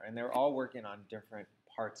on that, and they're all working on different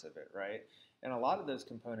parts of it, right? And a lot of those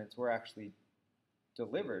components were actually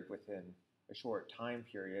delivered within a short time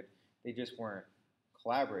period. They just weren't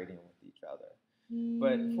collaborating with each other.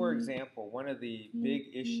 But for example, one of the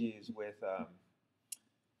big issues with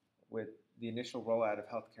the initial rollout of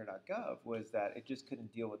healthcare.gov was that it just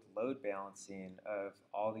couldn't deal with load balancing of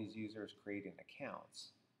all these users creating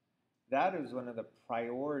accounts. That is one of the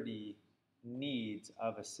priority needs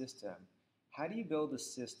of a system. How do you build a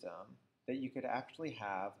system that you could actually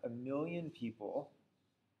have 1 million people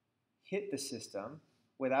hit the system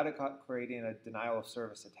without it creating a denial of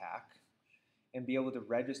service attack and be able to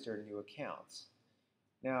register new accounts?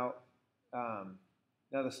 Now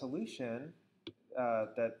the solution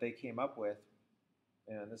that they came up with,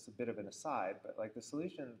 and this is a bit of an aside, but like the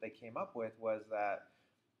solution that they came up with was that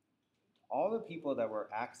all the people that were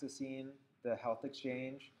accessing the health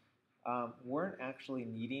exchange weren't actually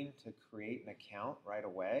needing to create an account right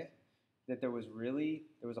away. That there was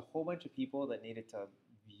a whole bunch of people that needed to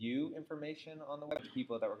view information on the web,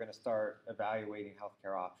 people that were going to start evaluating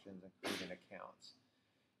healthcare options and creating accounts.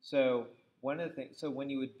 So one of the things, so when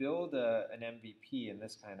you would build an MVP in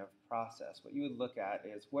this kind of process, what you would look at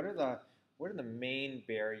is what are the main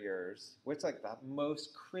barriers? What's like the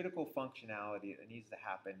most critical functionality that needs to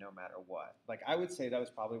happen no matter what? Like I would say that was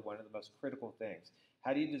probably one of the most critical things.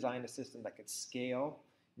 How do you design a system that could scale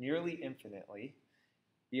nearly infinitely,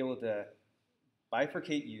 be able to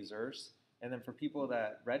bifurcate users, and then for people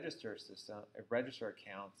that register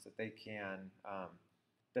accounts that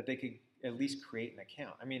they could at least create an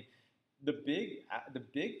account. I mean, the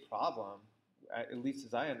big problem, at least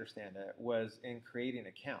as I understand it, was in creating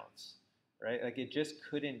accounts, right? Like it just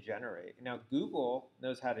couldn't generate. Now Google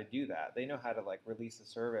knows how to do that. They know how to like release a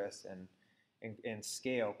service and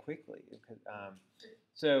scale quickly.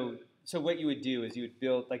 So what you would do is you would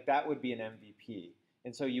build like that would be an MVP,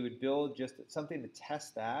 and so you would build just something to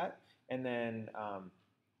test that, and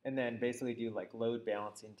then basically do like load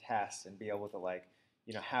balancing tests and be able to like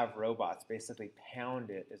have robots basically pound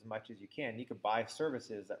it as much as you can. You could buy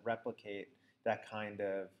services that replicate that kind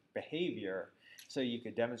of behavior so you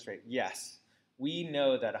could demonstrate, yes, we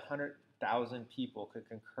know that 100,000 people could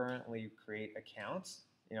concurrently create accounts,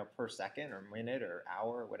 per second or minute or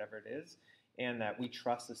hour or whatever it is, and that we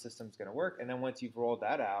trust the system's going to work. And then once you've rolled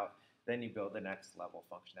that out, then you build the next level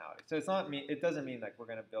functionality. So it doesn't mean like we're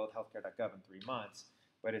going to build healthcare.gov in 3 months,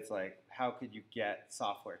 but it's like, how could you get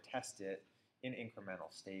software tested in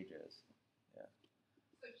incremental stages? Yeah.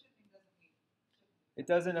 So shipping doesn't mean shipping. It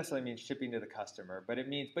doesn't necessarily mean shipping to the customer, but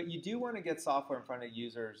you do want to get software in front of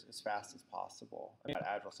users as fast as possible. I mean,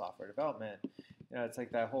 Agile software development, it's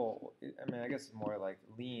like that whole. I guess it's more like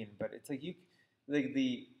lean, but it's like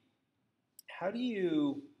how do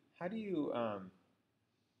you,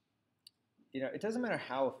 it doesn't matter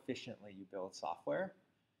how efficiently you build software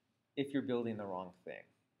if you're building the wrong thing,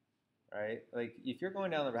 right? Like if you're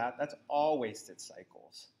going down the path, that's all wasted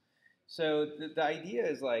cycles. So the idea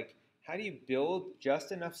is like, how do you build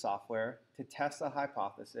just enough software to test a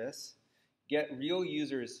hypothesis, get real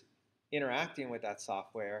users interacting with that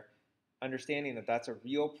software, understanding that that's a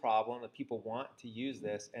real problem, that people want to use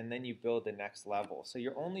this, and then you build the next level. So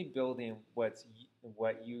you're only building what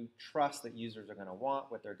you trust that users are going to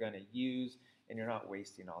want, what they're going to use, and you're not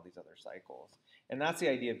wasting all these other cycles. And that's the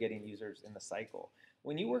idea of getting users in the cycle.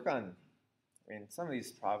 When you work on, some of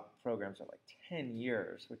these programs are like 10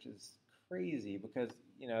 years, which is crazy because,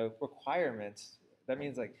 requirements, that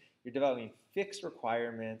means like you're developing fixed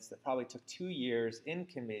requirements that probably took 2 years in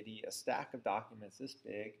committee, a stack of documents this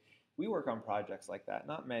big. We work on projects like that,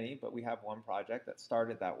 not many, but we have one project that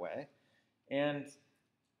started that way. And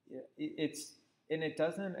it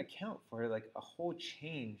doesn't account for like a whole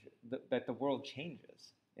change that the world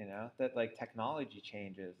changes, that like technology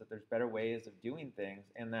changes, that there's better ways of doing things,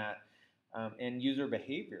 and that and user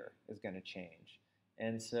behavior is going to change.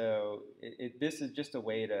 And so this is just a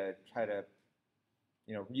way to try to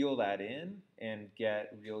reel that in and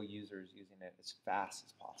get real users using it as fast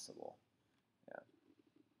as possible. Yeah.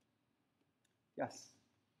 Yes.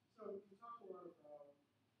 So you talk a lot about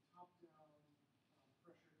top-down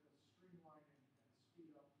pressure to streamline and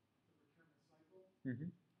speed up the procurement cycle. Mm-hmm.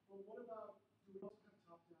 But what about, do we also have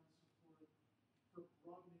top-down support for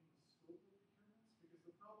broadening the scope of procurements? Because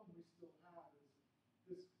the problem we still have is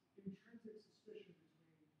this intrinsic suspicion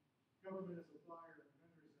between government as a buyer and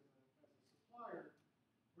vendors as a supplier,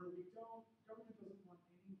 where government doesn't want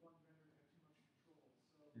any one vendor to have too much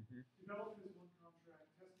control. So development is one contract,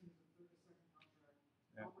 testing is a second contract,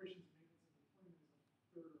 operations, maintenance, and deployment is a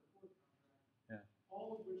third or fourth contract. Yeah.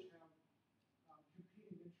 All of which have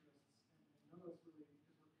competing interests, and none of us really,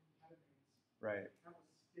 because we're competitors, Right. have a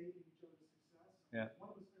stake in each other's success. Yeah.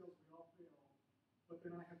 One of us fails, we all fail. But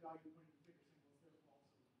then I have value pointing the finger saying, well, it's their fault,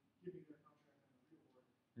 so give me their contract and I'll deal with it.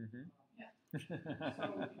 Mm-hmm. Yeah. So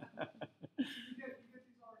you get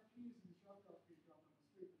these RFPs and these job RFPs dropped on the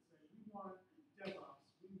street that say, we want DevOps,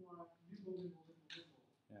 we want nimble.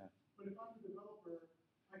 Yeah. But if I'm the developer,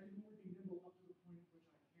 I can only be nimble up to the point at which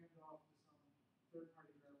I hand off to some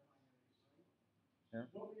third-party verifying entities, right? Yeah.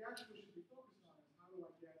 What we actually should be focused on is how do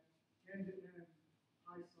I get end-to-end,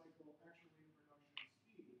 high-cycle, actually in production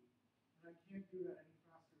speed, and I can't do that any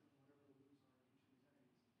faster than whatever the loops are of each of these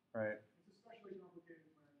entities. Right. It's especially complicated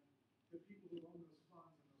when the people who own those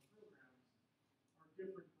funds and those programs are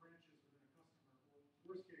different branches within a customer, or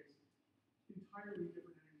worst case, entirely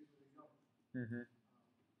different entities within government. Mm-hmm.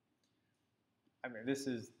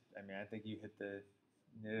 I think you hit it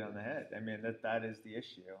on the head. That is the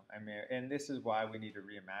issue. And this is why we need to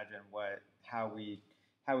reimagine how we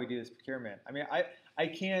do this procurement. I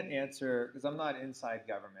can't answer because I'm not inside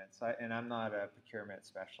government, and I'm not a procurement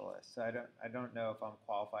specialist, so I don't know if I'm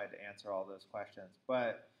qualified to answer all those questions.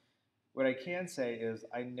 But what I can say is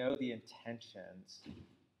I know the intentions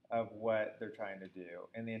of what they're trying to do,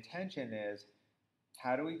 and the intention is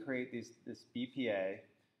how do we create this BPA,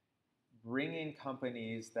 bring in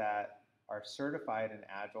companies that are certified in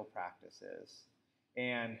Agile practices,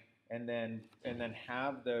 and then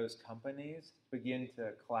have those companies begin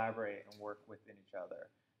to collaborate and work within each other.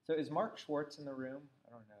 So is Mark Schwartz in the room?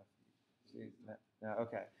 I don't know. No.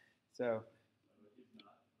 Okay. So. He's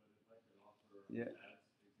not, but if I could offer Yeah. Tad's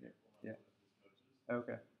example, Yeah. I'm one of his coaches.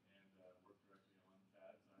 Okay. And worked directly on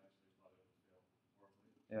Tad's. I actually thought it would fail horribly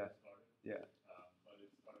when Yeah. it started. Yeah. But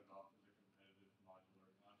it started off as a competitive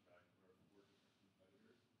modular contract where 4 different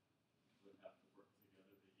competitors would have to work together.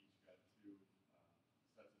 They each got 2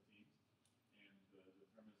 sets of teams. And the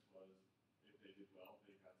premise was if they did well,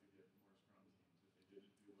 they got to get more scrum teams. If they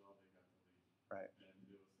didn't do well, they got to leave. Right. And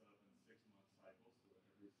it was set up in 6-month cycles, so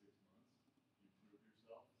every 6 months you prove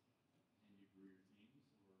yourself and you grew your teams,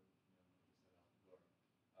 or you set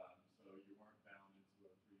out the door. So you weren't bound into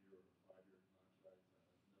a 3-year or 5-year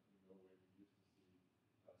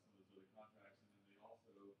contracts, and then they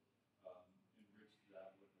also enriched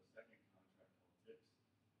that with a second contract called TIX,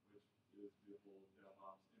 which is the whole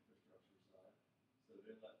DevOps infrastructure side. So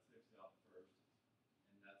they let TIX out first,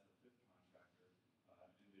 and that's a fifth contractor,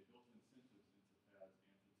 and they built incentives into FAS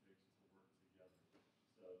and to TIX to work together.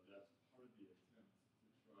 So that's part of the attempt to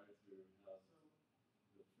try to have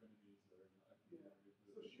the trinities that are not Yeah. So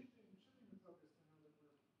shifting the focus to know that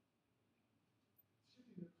we're shifting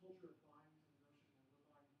the culture of buying to the notion that we're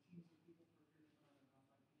buying teams of people for a period of time and not buying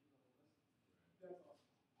individual lists. That's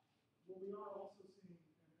awesome. What we are also seeing,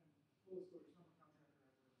 and full disclosure, some contractor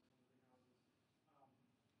I work with one of the big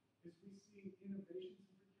houses, is we see innovations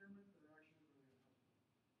in procurement that are actually really unhelpful.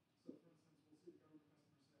 So for instance, we'll see the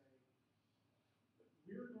government customer say,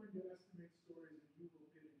 we're going to estimate stories and you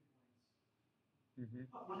will bid in points. Mm-hmm.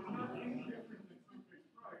 Which is not any different than some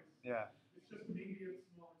fixed price. Yeah. It's just maybe it's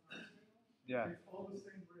smaller time scale. Yeah. It's all the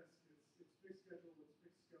same risk. It's fixed schedule, it's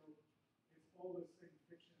fixed scope. It's all the same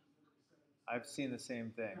fictions that we said. I've seen the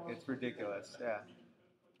same thing. It's ridiculous. Yeah.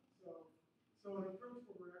 So an approach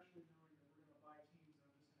where we're actually knowing that we're going to buy teams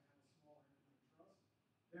and I'm just going to have a smaller increment of trust,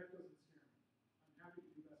 that doesn't scare me. I'm happy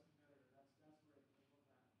to be best competitor. That's where I love that.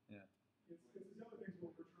 Yeah. It's these other things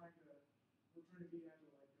where we're trying to be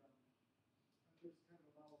agile. Like there's kind of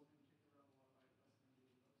a model that's being kicked around a lot by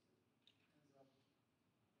SMB folks that ends up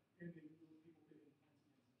ending with people bidding points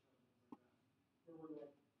against each other and things like that. Where we're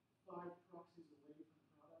like 5 proxies away from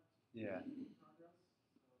product. Yeah. Progress.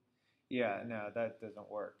 Yeah, no, that doesn't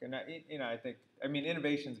work. And I think,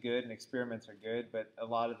 innovation's good and experiments are good, but a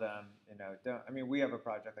lot of them, don't. I mean, we have a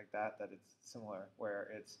project like that it's similar, where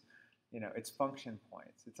it's, it's function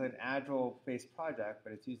points. It's an agile-based project,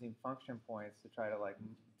 but it's using function points to try to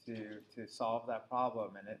to solve that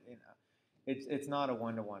problem, and it's not a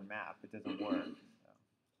one-to-one map. It doesn't work. So.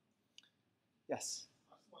 Yes.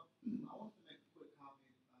 I want to make a quick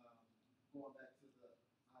comment, going back to the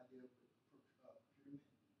idea of procurement.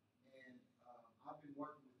 And I've been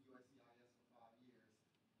working with USCIS for 5 years.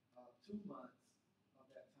 2 months of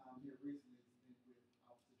that time here recently has been with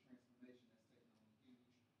Office of Transformation that's taken on a huge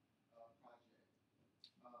project.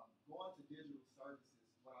 Going to digital services,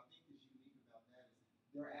 what I think is unique about that is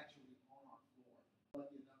they're actually on our floor.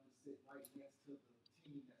 Lucky enough to sit right next to the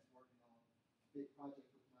team that's working on a big project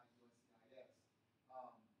with my USCIS.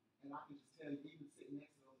 And I can just tell you, even sitting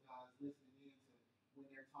next to those guys, listening in to when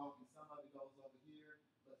they're talking, some of it goes over here,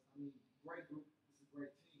 but great group, it's a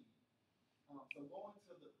great team. So going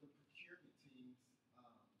to the procurement teams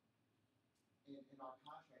and our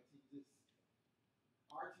contract teams,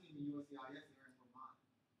 our team in USCIS, they're in Vermont.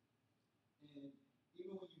 And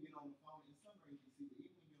even when you get on the phone, in some areas you see, but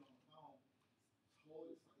even when you get on the phone,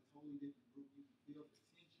 it's like a totally different group. You can feel the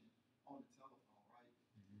tension on the telephone, right?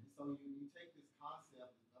 Mm-hmm. And so you take this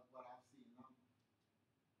concept of what I've seen, and I'm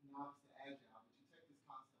novice to Agile, but you take this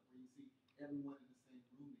concept where you see everyone in the same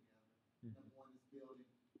room together. Mm-hmm. Everyone is building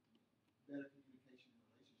better communication and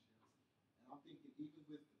relationships. And I'm thinking even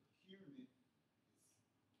with the procurement, it's,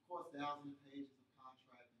 of course, thousands of pages of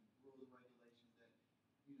contract and rules and regulations that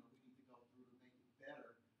we need to go through to make it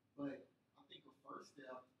better. But I think a first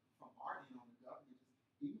step from our end on the government is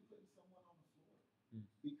even putting someone on the floor.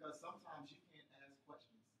 Mm-hmm. Because sometimes you can't ask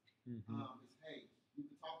questions. Mm-hmm. It's, hey, you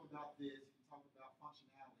can talk about this, you can talk about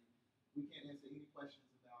functionality. We can't answer any questions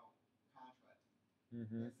about contracting.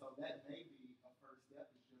 Mm-hmm. And so that may be a first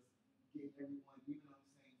step, is just getting everyone even on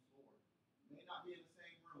the same floor. May not be in the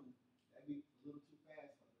same room. That'd be a little too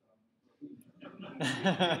fast for the government. But we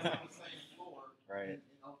on the same floor, right,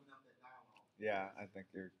 and open up that dialogue. Yeah, I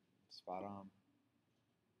think you're spot on.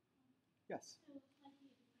 Yes. So slightly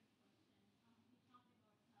a different question. We talked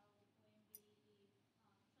about how OMB is trying to move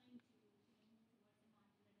towards a modular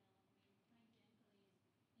development, trying to encourage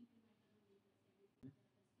incremental releases every quarter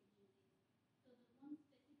at a schedule. So the one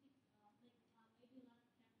specific, I do a lot of capital planning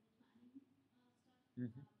stuff, reporting to OMB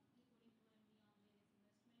on various investments.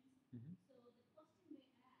 Mm-hmm. So the question they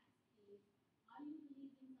ask is, are you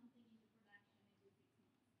releasing something into production every 6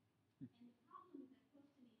 months? Mm-hmm. And the problem with that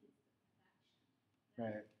question is it's the production.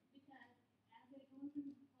 Right? Because as a government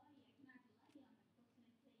employee, I cannot rely on that question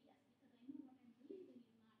and say yes, because I know what I'm releasing is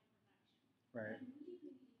not a production. Right. What I'm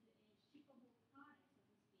releasing is a shippable product, so to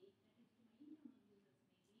speak, that is to my internal users maybe.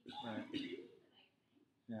 Right. Doing the right thing.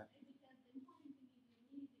 Yeah. Right? Because the important thing is you're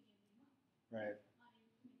releasing every month. Right. Or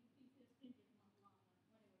maybe the sprint is month long or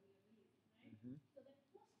whatever we are releasing, right? Mm-hmm. So the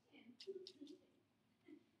question, two things.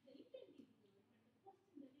 The intent is good, but the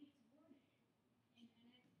question, the way it's worded, and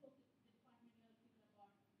I spoke with the department level people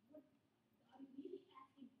about what are you really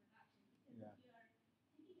asking production? Because if you are thinking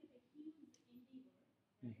of a huge endeavor, right?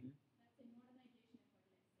 Mm-hmm. That's a modernization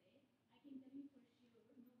effort, let's say. I can tell you for sure,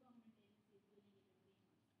 no government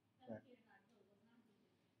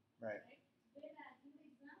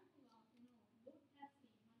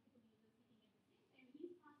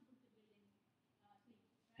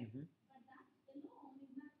right? Mhm. But that alone is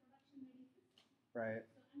not production ready system. Right.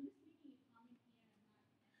 So I'm just making a comment here. I'm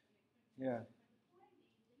not necessarily Yeah. criticizing, but the point is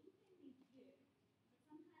the intent is good, but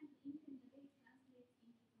sometimes the intent, the way it translates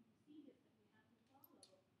into some procedures that we have to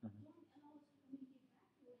follow, Mhm. don't allow us to communicate back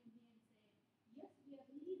to OMB and say, yes, we are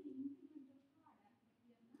releasing incremental product, but we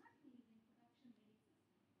are not releasing production ready system.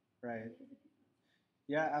 Right. There is a difference.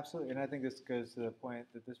 Yeah, absolutely. And I think this goes to the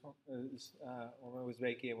point that this woman was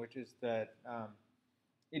making, which is that, I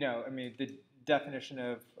mean, the definition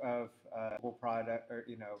of product or,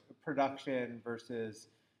 production versus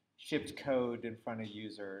shipped code in front of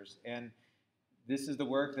users. And this is the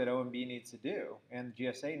work that OMB needs to do and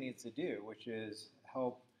GSA needs to do, which is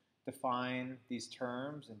help define these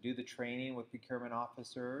terms and do the training with procurement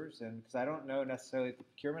officers. And because I don't know necessarily the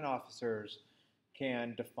procurement officers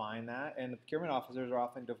can define that, and the procurement officers are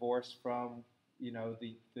often divorced from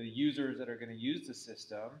the users that are going to use the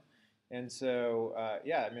system, and so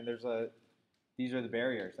yeah, I mean, these are the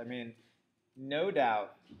barriers. I mean, no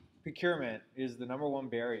doubt, procurement is the number one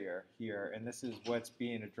barrier here, and this is what's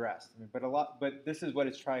being addressed. I mean, but this is what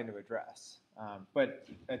it's trying to address. But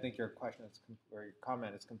I think your question or your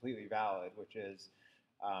comment is completely valid, which is,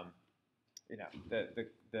 um,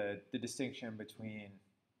 the distinction between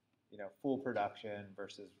full production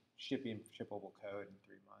versus shipping shippable code in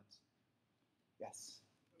 3 months. Yes.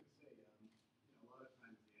 I would say, a lot of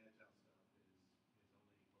times the agile stuff is only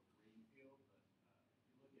for greenfield, but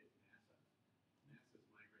if you look at NASA, NASA's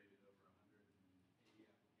migrated over 180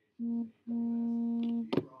 applications to AWS.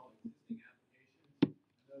 These were all existing applications, and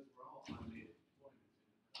those were all automated deployments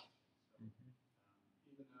into production. So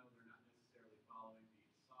even though they're not necessarily following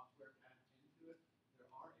the software path into it, there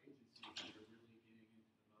are agencies that are really getting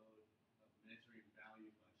into the mode of measuring value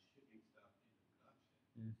by shipping stuff into production.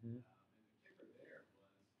 Mm-hmm. And the kicker there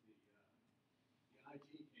was the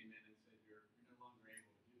IG came in and said you're no longer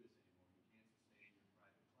able to do this anymore. You can't sustain your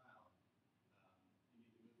private cloud. You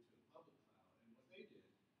need to move to a public cloud. And what they did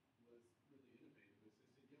was really innovative. Is they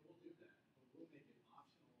said, yeah, we'll do that, but we'll make it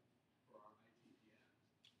optional for our ITPMs.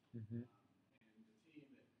 Mm-hmm. And the team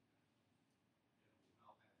that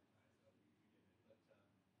I'll advertise though we did it, but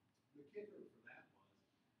the kicker for that was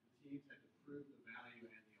the teams had to prove the value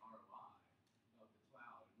and the ROI of the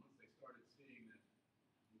cloud. And once they started seeing that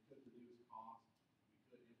we could reduce costs,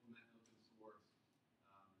 we could implement open source,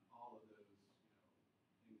 all of those,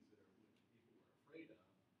 things that people were afraid of.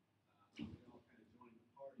 They all kind of joined the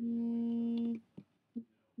party and went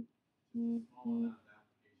from, just a small amount of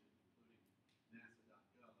applications, including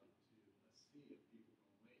NASA.gov, to a sea of people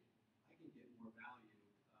going, wait, I can get more value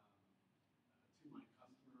to my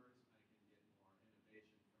customers. I can get more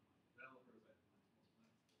innovation from my developers. I have a much more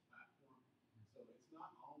flexible platform. So it's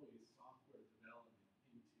not always software development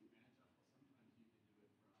into Agile. Sometimes you can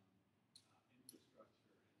do it from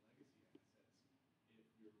infrastructure and legacy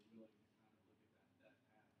assets if you're willing to kind of look at that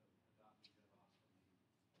path of adopting DevOps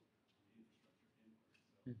from the infrastructure inward.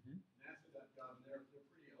 So Mm-hmm. NASA.gov, and they're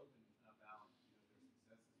pretty open about their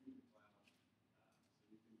successes with the cloud.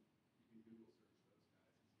 So you can Google search those guys and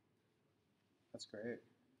see what they're doing. That's great.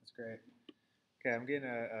 That's great. Okay, I'm getting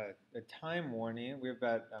a time warning. We have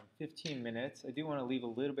about 15 minutes. I do want to leave a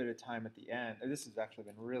little bit of time at the end. This has actually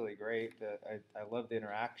been really great. I love the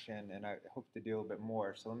interaction, and I hope to do a little bit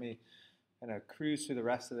more. So let me kind of cruise through the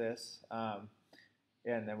rest of this, and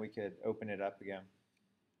then we could open it up again.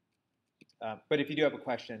 But if you do have a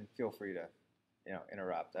question, feel free to,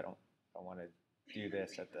 interrupt. I don't want to do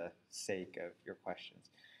this at the sake of your questions.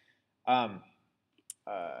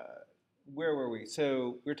 Where were we?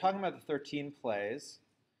 So we were talking about the 13 plays,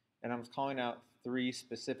 and I was calling out 3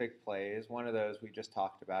 specific plays. One of those we just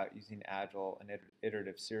talked about, using Agile and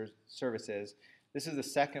iterative services. This is the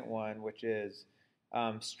second one, which is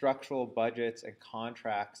structural budgets and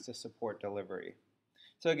contracts to support delivery.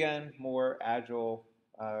 So again, more Agile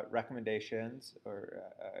recommendations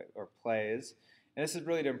or plays. And this is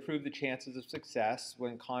really to improve the chances of success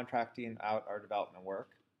when contracting out our development work.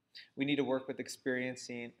 We need to work with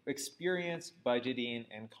experienced budgeting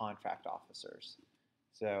and contract officers.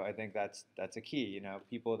 So I think that's a key,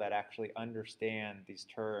 people that actually understand these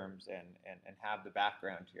terms and have the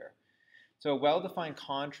background here. So a well-defined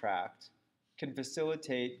contract can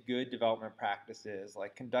facilitate good development practices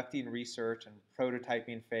like conducting research and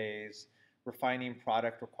prototyping phase, refining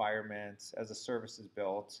product requirements as a service is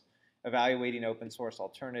built, evaluating open source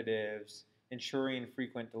alternatives, ensuring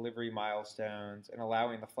frequent delivery milestones, and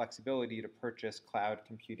allowing the flexibility to purchase cloud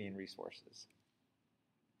computing resources.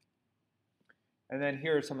 And then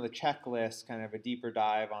here are some of the checklists, kind of a deeper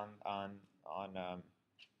dive on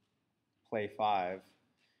play 5.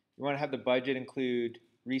 You want to have the budget include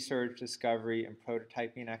research, discovery, and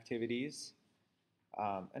prototyping activities.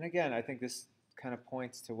 And again, I think this kind of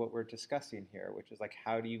points to what we're discussing here, which is like,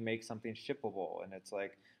 how do you make something shippable? And it's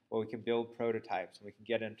like, well, we can build prototypes, and we can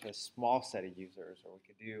get into a small set of users, or we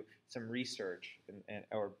could do some research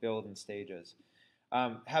or build in stages.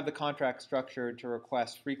 Have the contract structured to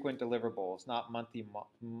request frequent deliverables, not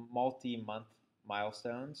multi-month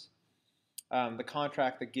milestones. The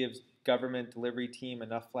contract that gives government delivery team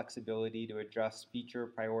enough flexibility to adjust feature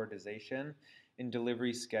prioritization and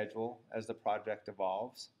delivery schedule as the project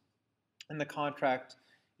evolves. And the contract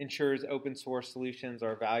ensures open source solutions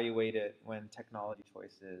are evaluated when technology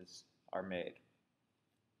choices are made.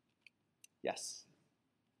 Yes?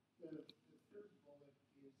 The third bullet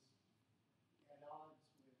is at odds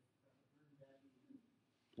with earned value.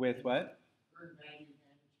 With what? Earned value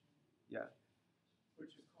management. Yeah.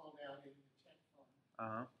 Which is called out in the TechFAR.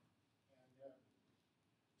 Uh-huh. And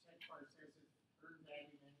TechFAR says that earned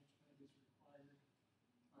value management is required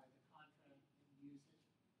by the contract and use it,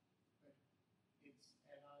 but it's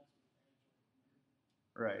at odds with Agile.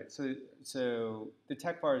 Right. So the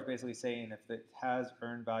TechFAR is basically saying if it has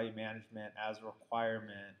earned value management as a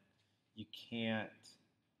requirement, you can't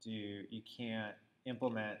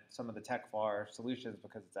implement some of the TechFAR solutions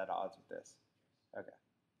because it's at odds with this. Okay.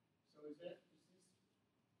 So is this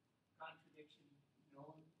contradiction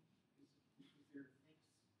known? Is there a fix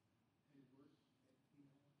in the word that you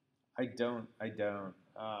know? I don't.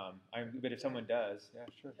 But if someone does, yeah,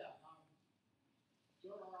 sure. Yeah,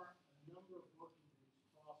 there are a number of working groups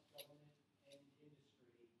across government and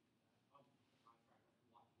industry on the contract,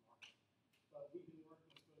 a lot more. But we've been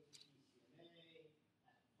working with folks at GCMA,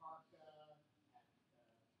 at PARCA, at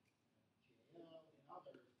JL, and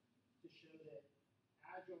others to show that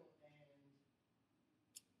Agile and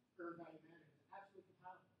earned value management is absolutely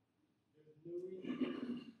compatible. There's no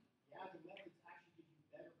reason the Agile methods actually give you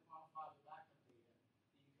better quantifiable backup data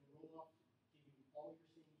that you can roll up, give you all your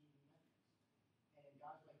same meeting metrics. And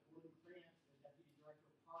guys like Gordon Krantz, the deputy director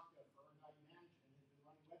of PARCA for earned value management, has been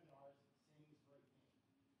running webinars saying this very thing.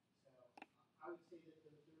 So I would say that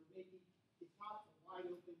there may be, it's not a wide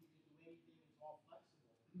open, you can do anything, it's all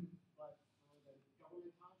flexible. But for the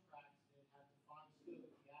government contracts that have defined scope,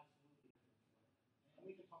 we absolutely have to employ it. And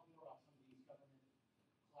we can talk more about some of these government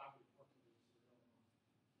collaborative working groups that are going on. So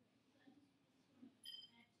I just want to add to that.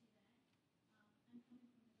 I'm coming from the government perspective. We are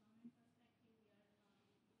PLS, and we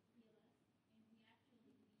actually do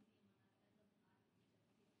EVM as a part, which is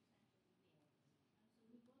essentially there. So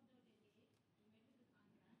we worked out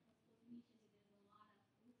a day. We met with the contract. Of course, initially there's a lot of oof,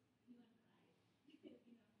 hue and cry. Now you want to define details like every month, you have project plan, like to add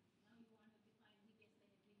to the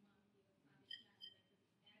baseline situation, right?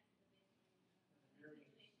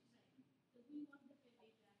 So we want the pivot to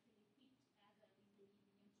actually fit as a into EVM structure and still not lose the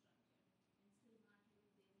ability to build that.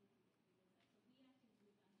 So we actually do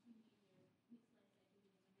done two major mixed life cycle development projects,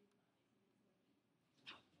 and it's working.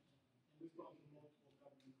 And we've gone through multiple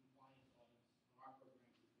government compliance audits on our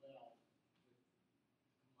programs as well with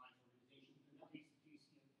compliance organizations, and at least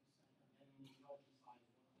GCM consent, and then on the intelligence side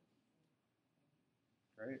as well.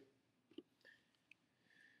 Great.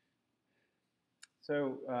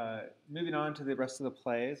 So moving on to the rest of the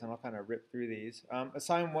plays, and I'll kind of rip through these.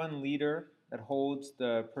 Assign one leader that holds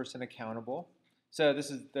the person accountable. So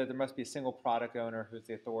this is there must be a single product owner who has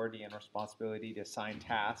the authority and responsibility to assign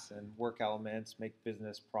tasks and work elements, make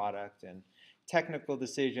business product and technical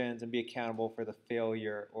decisions, and be accountable for the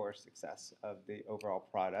failure or success of the overall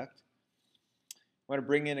product. We want to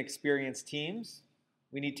bring in experienced teams.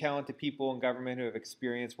 We need talented people in government who have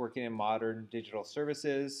experience working in modern digital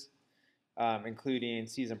services, including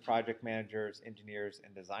seasoned project managers, engineers,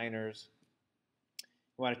 and designers.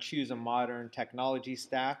 We want to choose a modern technology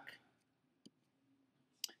stack,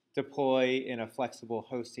 deploy in a flexible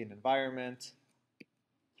hosting environment,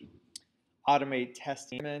 automate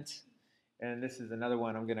testing, and this is another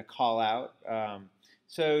one I'm going to call out.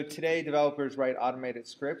 So today, developers write automated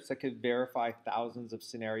scripts that could verify thousands of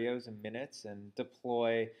scenarios in minutes and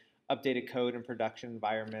deploy updated code in production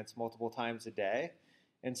environments multiple times a day.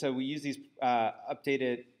 And so we use these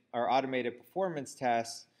updated or automated performance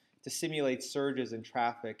tests to simulate surges in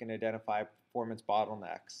traffic and identify performance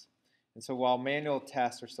bottlenecks. And so while manual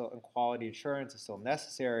tests are still, and quality assurance is still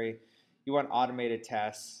necessary, you want automated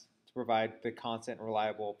tests to provide the constant and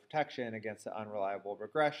reliable protection against the unreliable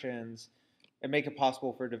regressions and make it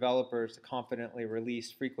possible for developers to confidently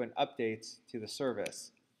release frequent updates to the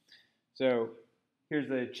service. So here's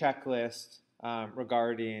the checklist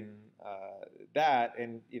regarding that,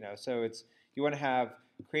 and so it's you want to have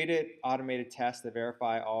created automated tests that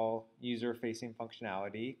verify all user-facing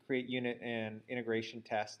functionality, create unit and integration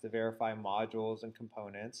tests to verify modules and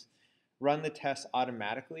components, run the tests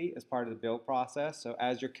automatically as part of the build process. So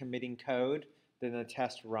as you're committing code, then the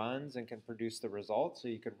test runs and can produce the results, so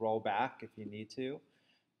you could roll back if you need to.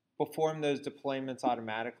 Perform those deployments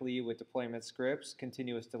automatically with deployment scripts,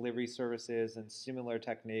 continuous delivery services, and similar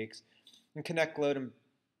techniques, and connect load and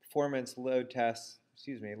performance tests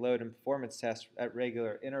at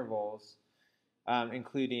regular intervals,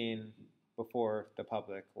 including before the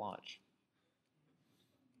public launch.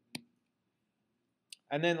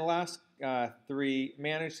 And then the last three,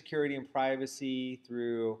 manage security and privacy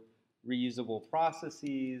through reusable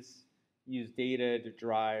processes, use data to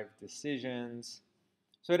drive decisions.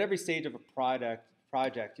 So at every stage of a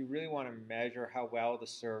project, you really want to measure how well the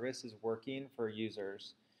service is working for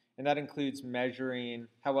users. And that includes measuring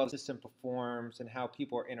how well the system performs and how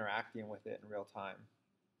people are interacting with it in real time.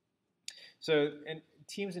 So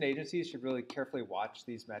teams and agencies should really carefully watch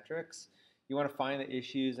these metrics. You want to find the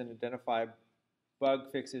issues and identify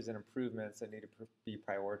bug fixes and improvements that need to be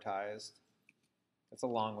prioritized. That's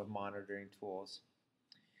along with monitoring tools.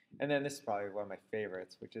 And then this is probably one of my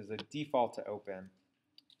favorites, which is a default to open.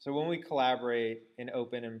 So when we collaborate in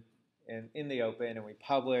open and in the open and we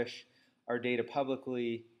publish our data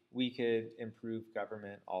publicly, we could improve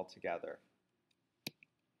government altogether.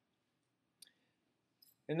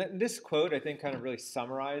 And this quote, I think, kind of really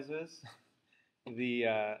summarizes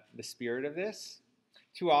the spirit of this.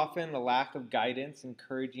 Too often, the lack of guidance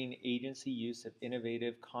encouraging agency use of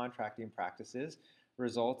innovative contracting practices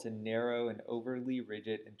results in narrow and overly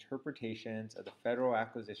rigid interpretations of the federal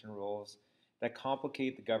acquisition rules that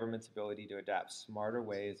complicate the government's ability to adapt smarter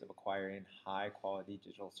ways of acquiring high-quality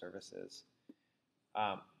digital services.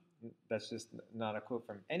 That's just not a quote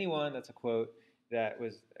from anyone. That's a quote that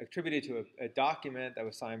was attributed to a document that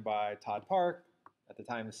was signed by Todd Park, at the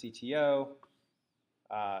time the CTO,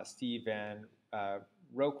 Steve Van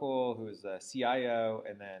Rokel, who was the CIO,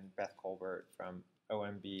 and then Beth Colbert from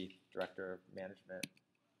OMB, Director of Management.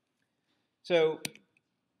 So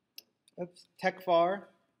that's TechFAR.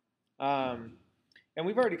 And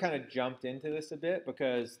we've already kind of jumped into this a bit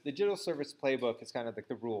because the digital service playbook is kind of like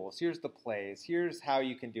the rules. Here's the plays. Here's how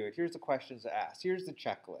you can do it. Here's the questions to ask. Here's the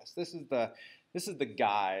checklist. This is the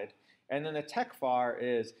guide. And then the TechFAR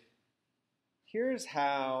is here's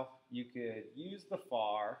how you could use the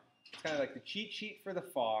FAR. It's kind of like the cheat sheet for the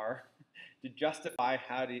FAR to justify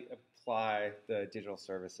how to apply the digital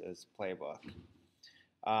services playbook,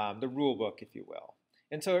 the rule book, if you will.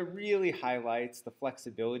 And so it really highlights the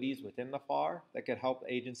flexibilities within the FAR that could help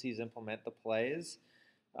agencies implement the plays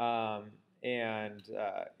and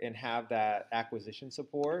have that acquisition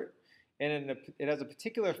support. And it has a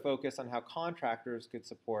particular focus on how contractors could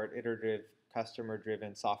support iterative,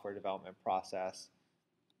 customer-driven software development process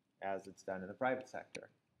as it's done in the private sector.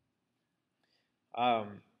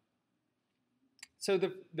 So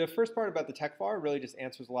the first part about the TechFAR really just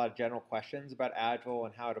answers a lot of general questions about Agile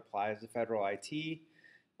and how it applies to federal IT.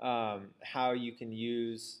 How you can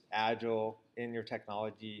use Agile in your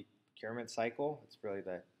technology procurement cycle. It's really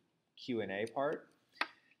the Q&A part.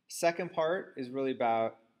 Second part is really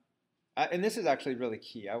about, and this is actually really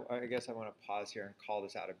key. I guess I want to pause here and call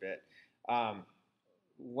this out a bit.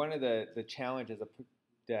 One of the challenges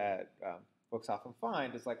that folks often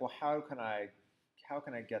find is like, well, how can I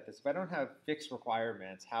get this? If I don't have fixed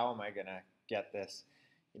requirements, how am I going to get this?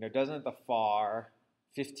 You know, doesn't the FAR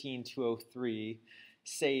 15203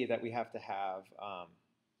 say that we have to have,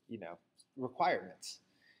 requirements?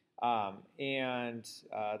 The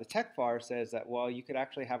TechFAR says that, well, you could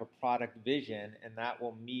actually have a product vision, and that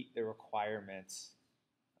will meet the requirements,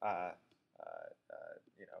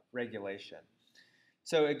 regulation.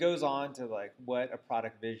 So it goes on to like what a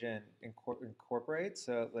product vision incorporates.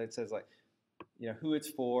 So it says like, who it's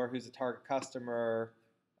for, who's the target customer,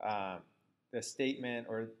 the statement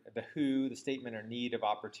or the statement or need of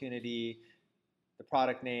opportunity, the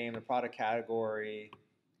product name, the product category,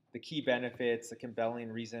 the key benefits, the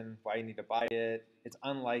compelling reason why you need to buy it. It's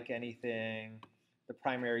unlike anything, the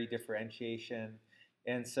primary differentiation.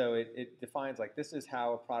 And so it defines like this is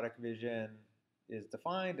how a product vision is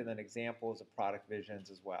defined, and then examples of product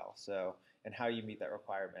visions as well. So, and how you meet that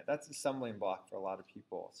requirement. That's a stumbling block for a lot of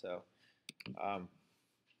people. So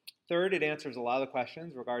third, it answers a lot of the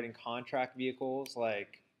questions regarding contract vehicles,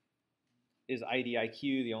 like, is IDIQ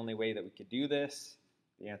the only way that we could do this?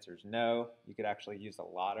 The answer is no. You could actually use a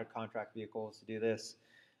lot of contract vehicles to do this.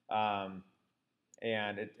 And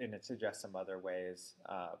it suggests some other ways,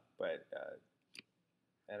 but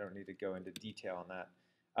I don't need to go into detail on that.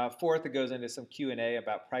 Fourth, it goes into some Q&A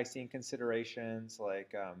about pricing considerations,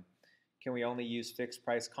 like can we only use fixed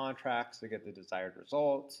price contracts to get the desired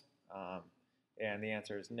result? And the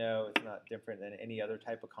answer is no, it's not different than any other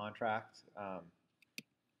type of contract.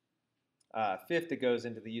 Fifth, it goes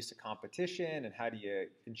into the use of competition and how do you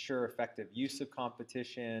ensure effective use of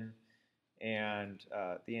competition. And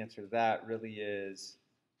the answer to that really is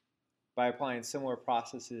by applying similar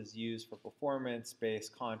processes used for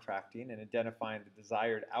performance-based contracting and identifying the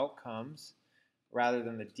desired outcomes rather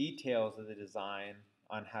than the details of the design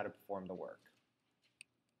on how to perform the work.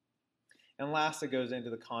 And last, it goes into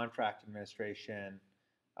the contract administration,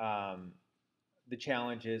 the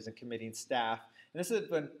challenges in committing staff. And this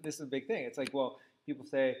is a big thing. It's like, well, people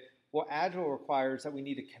say, well, Agile requires that we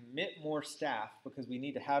need to commit more staff because we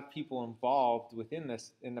need to have people involved within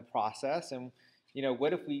this in the process. And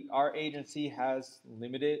what if our agency has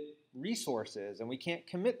limited resources and we can't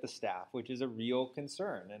commit the staff, which is a real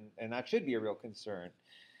concern, and that should be a real concern.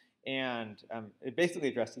 And it basically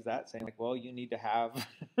addresses that, saying like, well, you need to have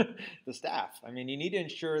the staff. I mean, you need to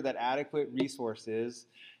ensure that adequate resources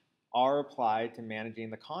are applied to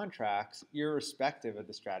managing the contracts, irrespective of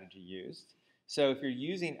the strategy used. So if you're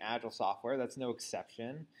using Agile software, that's no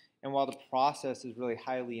exception. And while the process is really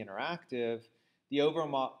highly interactive, the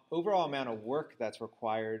overall amount of work that's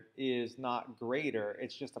required is not greater.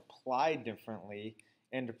 It's just applied differently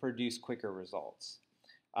and to produce quicker results.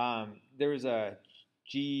 There's a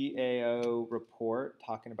GAO report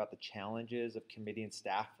talking about the challenges of committing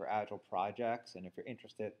staff for Agile projects. And if you're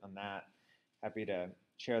interested in that, happy to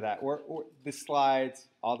share that. Or the slides,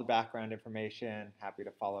 all the background information, happy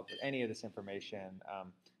to follow up with any of this information.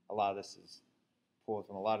 A lot of this is pulled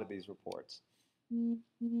from a lot of these reports.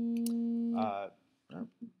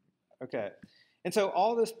 Okay. And so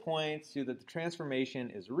all this points to that the transformation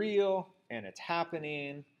is real and it's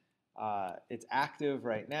happening. It's active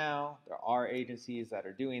right now. There are agencies that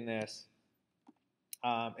are doing this.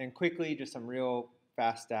 And quickly, just some real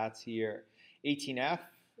fast stats here. 18F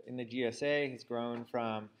in the GSA has grown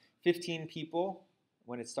from 15 people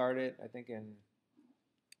when it started, I think in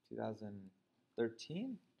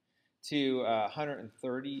 2013, to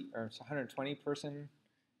 130 or 120 person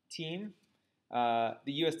team. The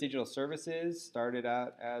U.S. Digital Services started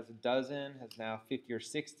out as a dozen, has now 50 or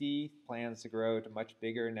 60, plans to grow to much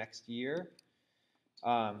bigger next year.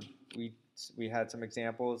 We had some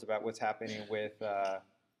examples about what's happening with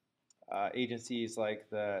agencies like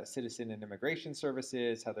the Citizen and Immigration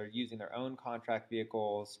Services, how they're using their own contract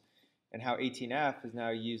vehicles, and how 18F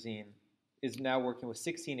is now working with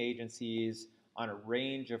 16 agencies on a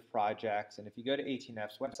range of projects. And if you go to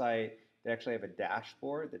 18F's website, they actually have a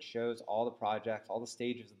dashboard that shows all the projects, all the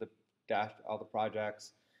stages of all the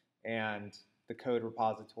projects, and the code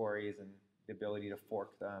repositories and the ability to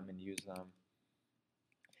fork them and use them.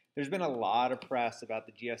 There's been a lot of press about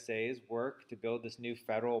the GSA's work to build this new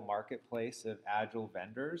federal marketplace of Agile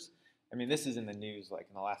vendors. I mean, this is in the news like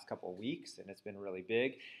in the last couple of weeks, and it's been really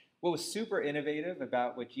big. What was super innovative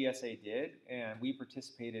about what GSA did, and we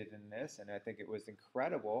participated in this, and I think it was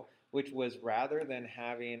incredible, which was rather than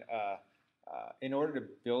having in order to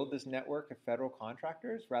build this network of federal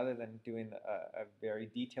contractors, rather than doing a very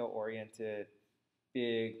detail-oriented,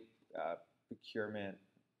 big procurement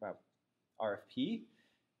RFP,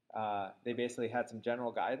 they basically had some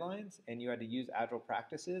general guidelines, and you had to use Agile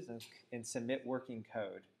practices and submit working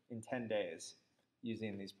code in 10 days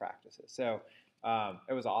using these practices. So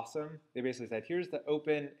it was awesome. They basically said, here's the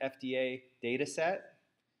open FDA data set.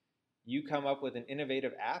 You come up with an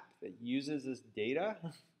innovative app that uses this data.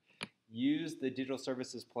 Use the Digital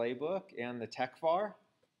Services Playbook and the TechFAR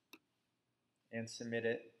and submit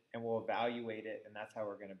it, and we'll evaluate it, and that's how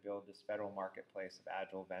we're going to build this federal marketplace of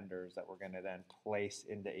Agile vendors that we're going to then place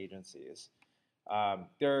into agencies.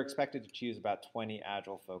 They're expected to choose about 20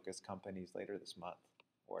 Agile-focused companies later this month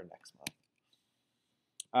or next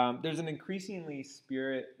month. There's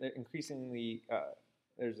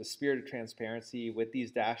there's a spirit of transparency with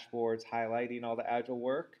these dashboards highlighting all the Agile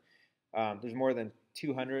work. There's more than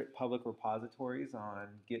 200 public repositories on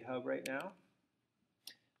GitHub right now.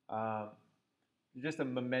 Just a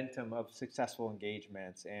momentum of successful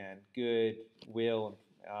engagements and goodwill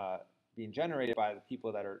being generated by the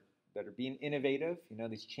people that are being innovative.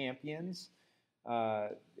 These champions.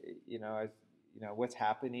 What's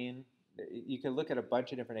happening. You can look at a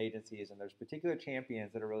bunch of different agencies, and there's particular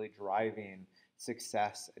champions that are really driving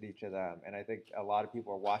success at each of them. And I think a lot of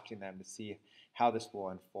people are watching them to see how this will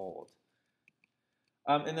unfold.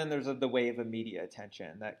 And then there's the wave of media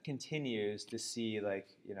attention that continues to see,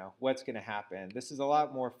 what's going to happen. This is a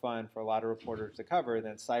lot more fun for a lot of reporters to cover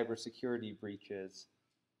than cybersecurity breaches,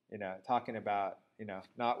 talking about,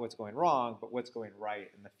 not what's going wrong, but what's going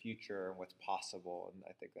right in the future and what's possible. And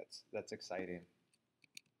I think that's exciting.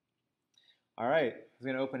 All right, I was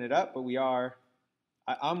going to open it up, but we are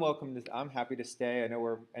I'm happy to stay. I know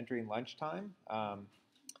we're entering lunchtime,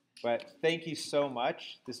 but thank you so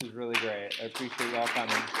much. This was really great. I appreciate y'all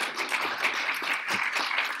coming.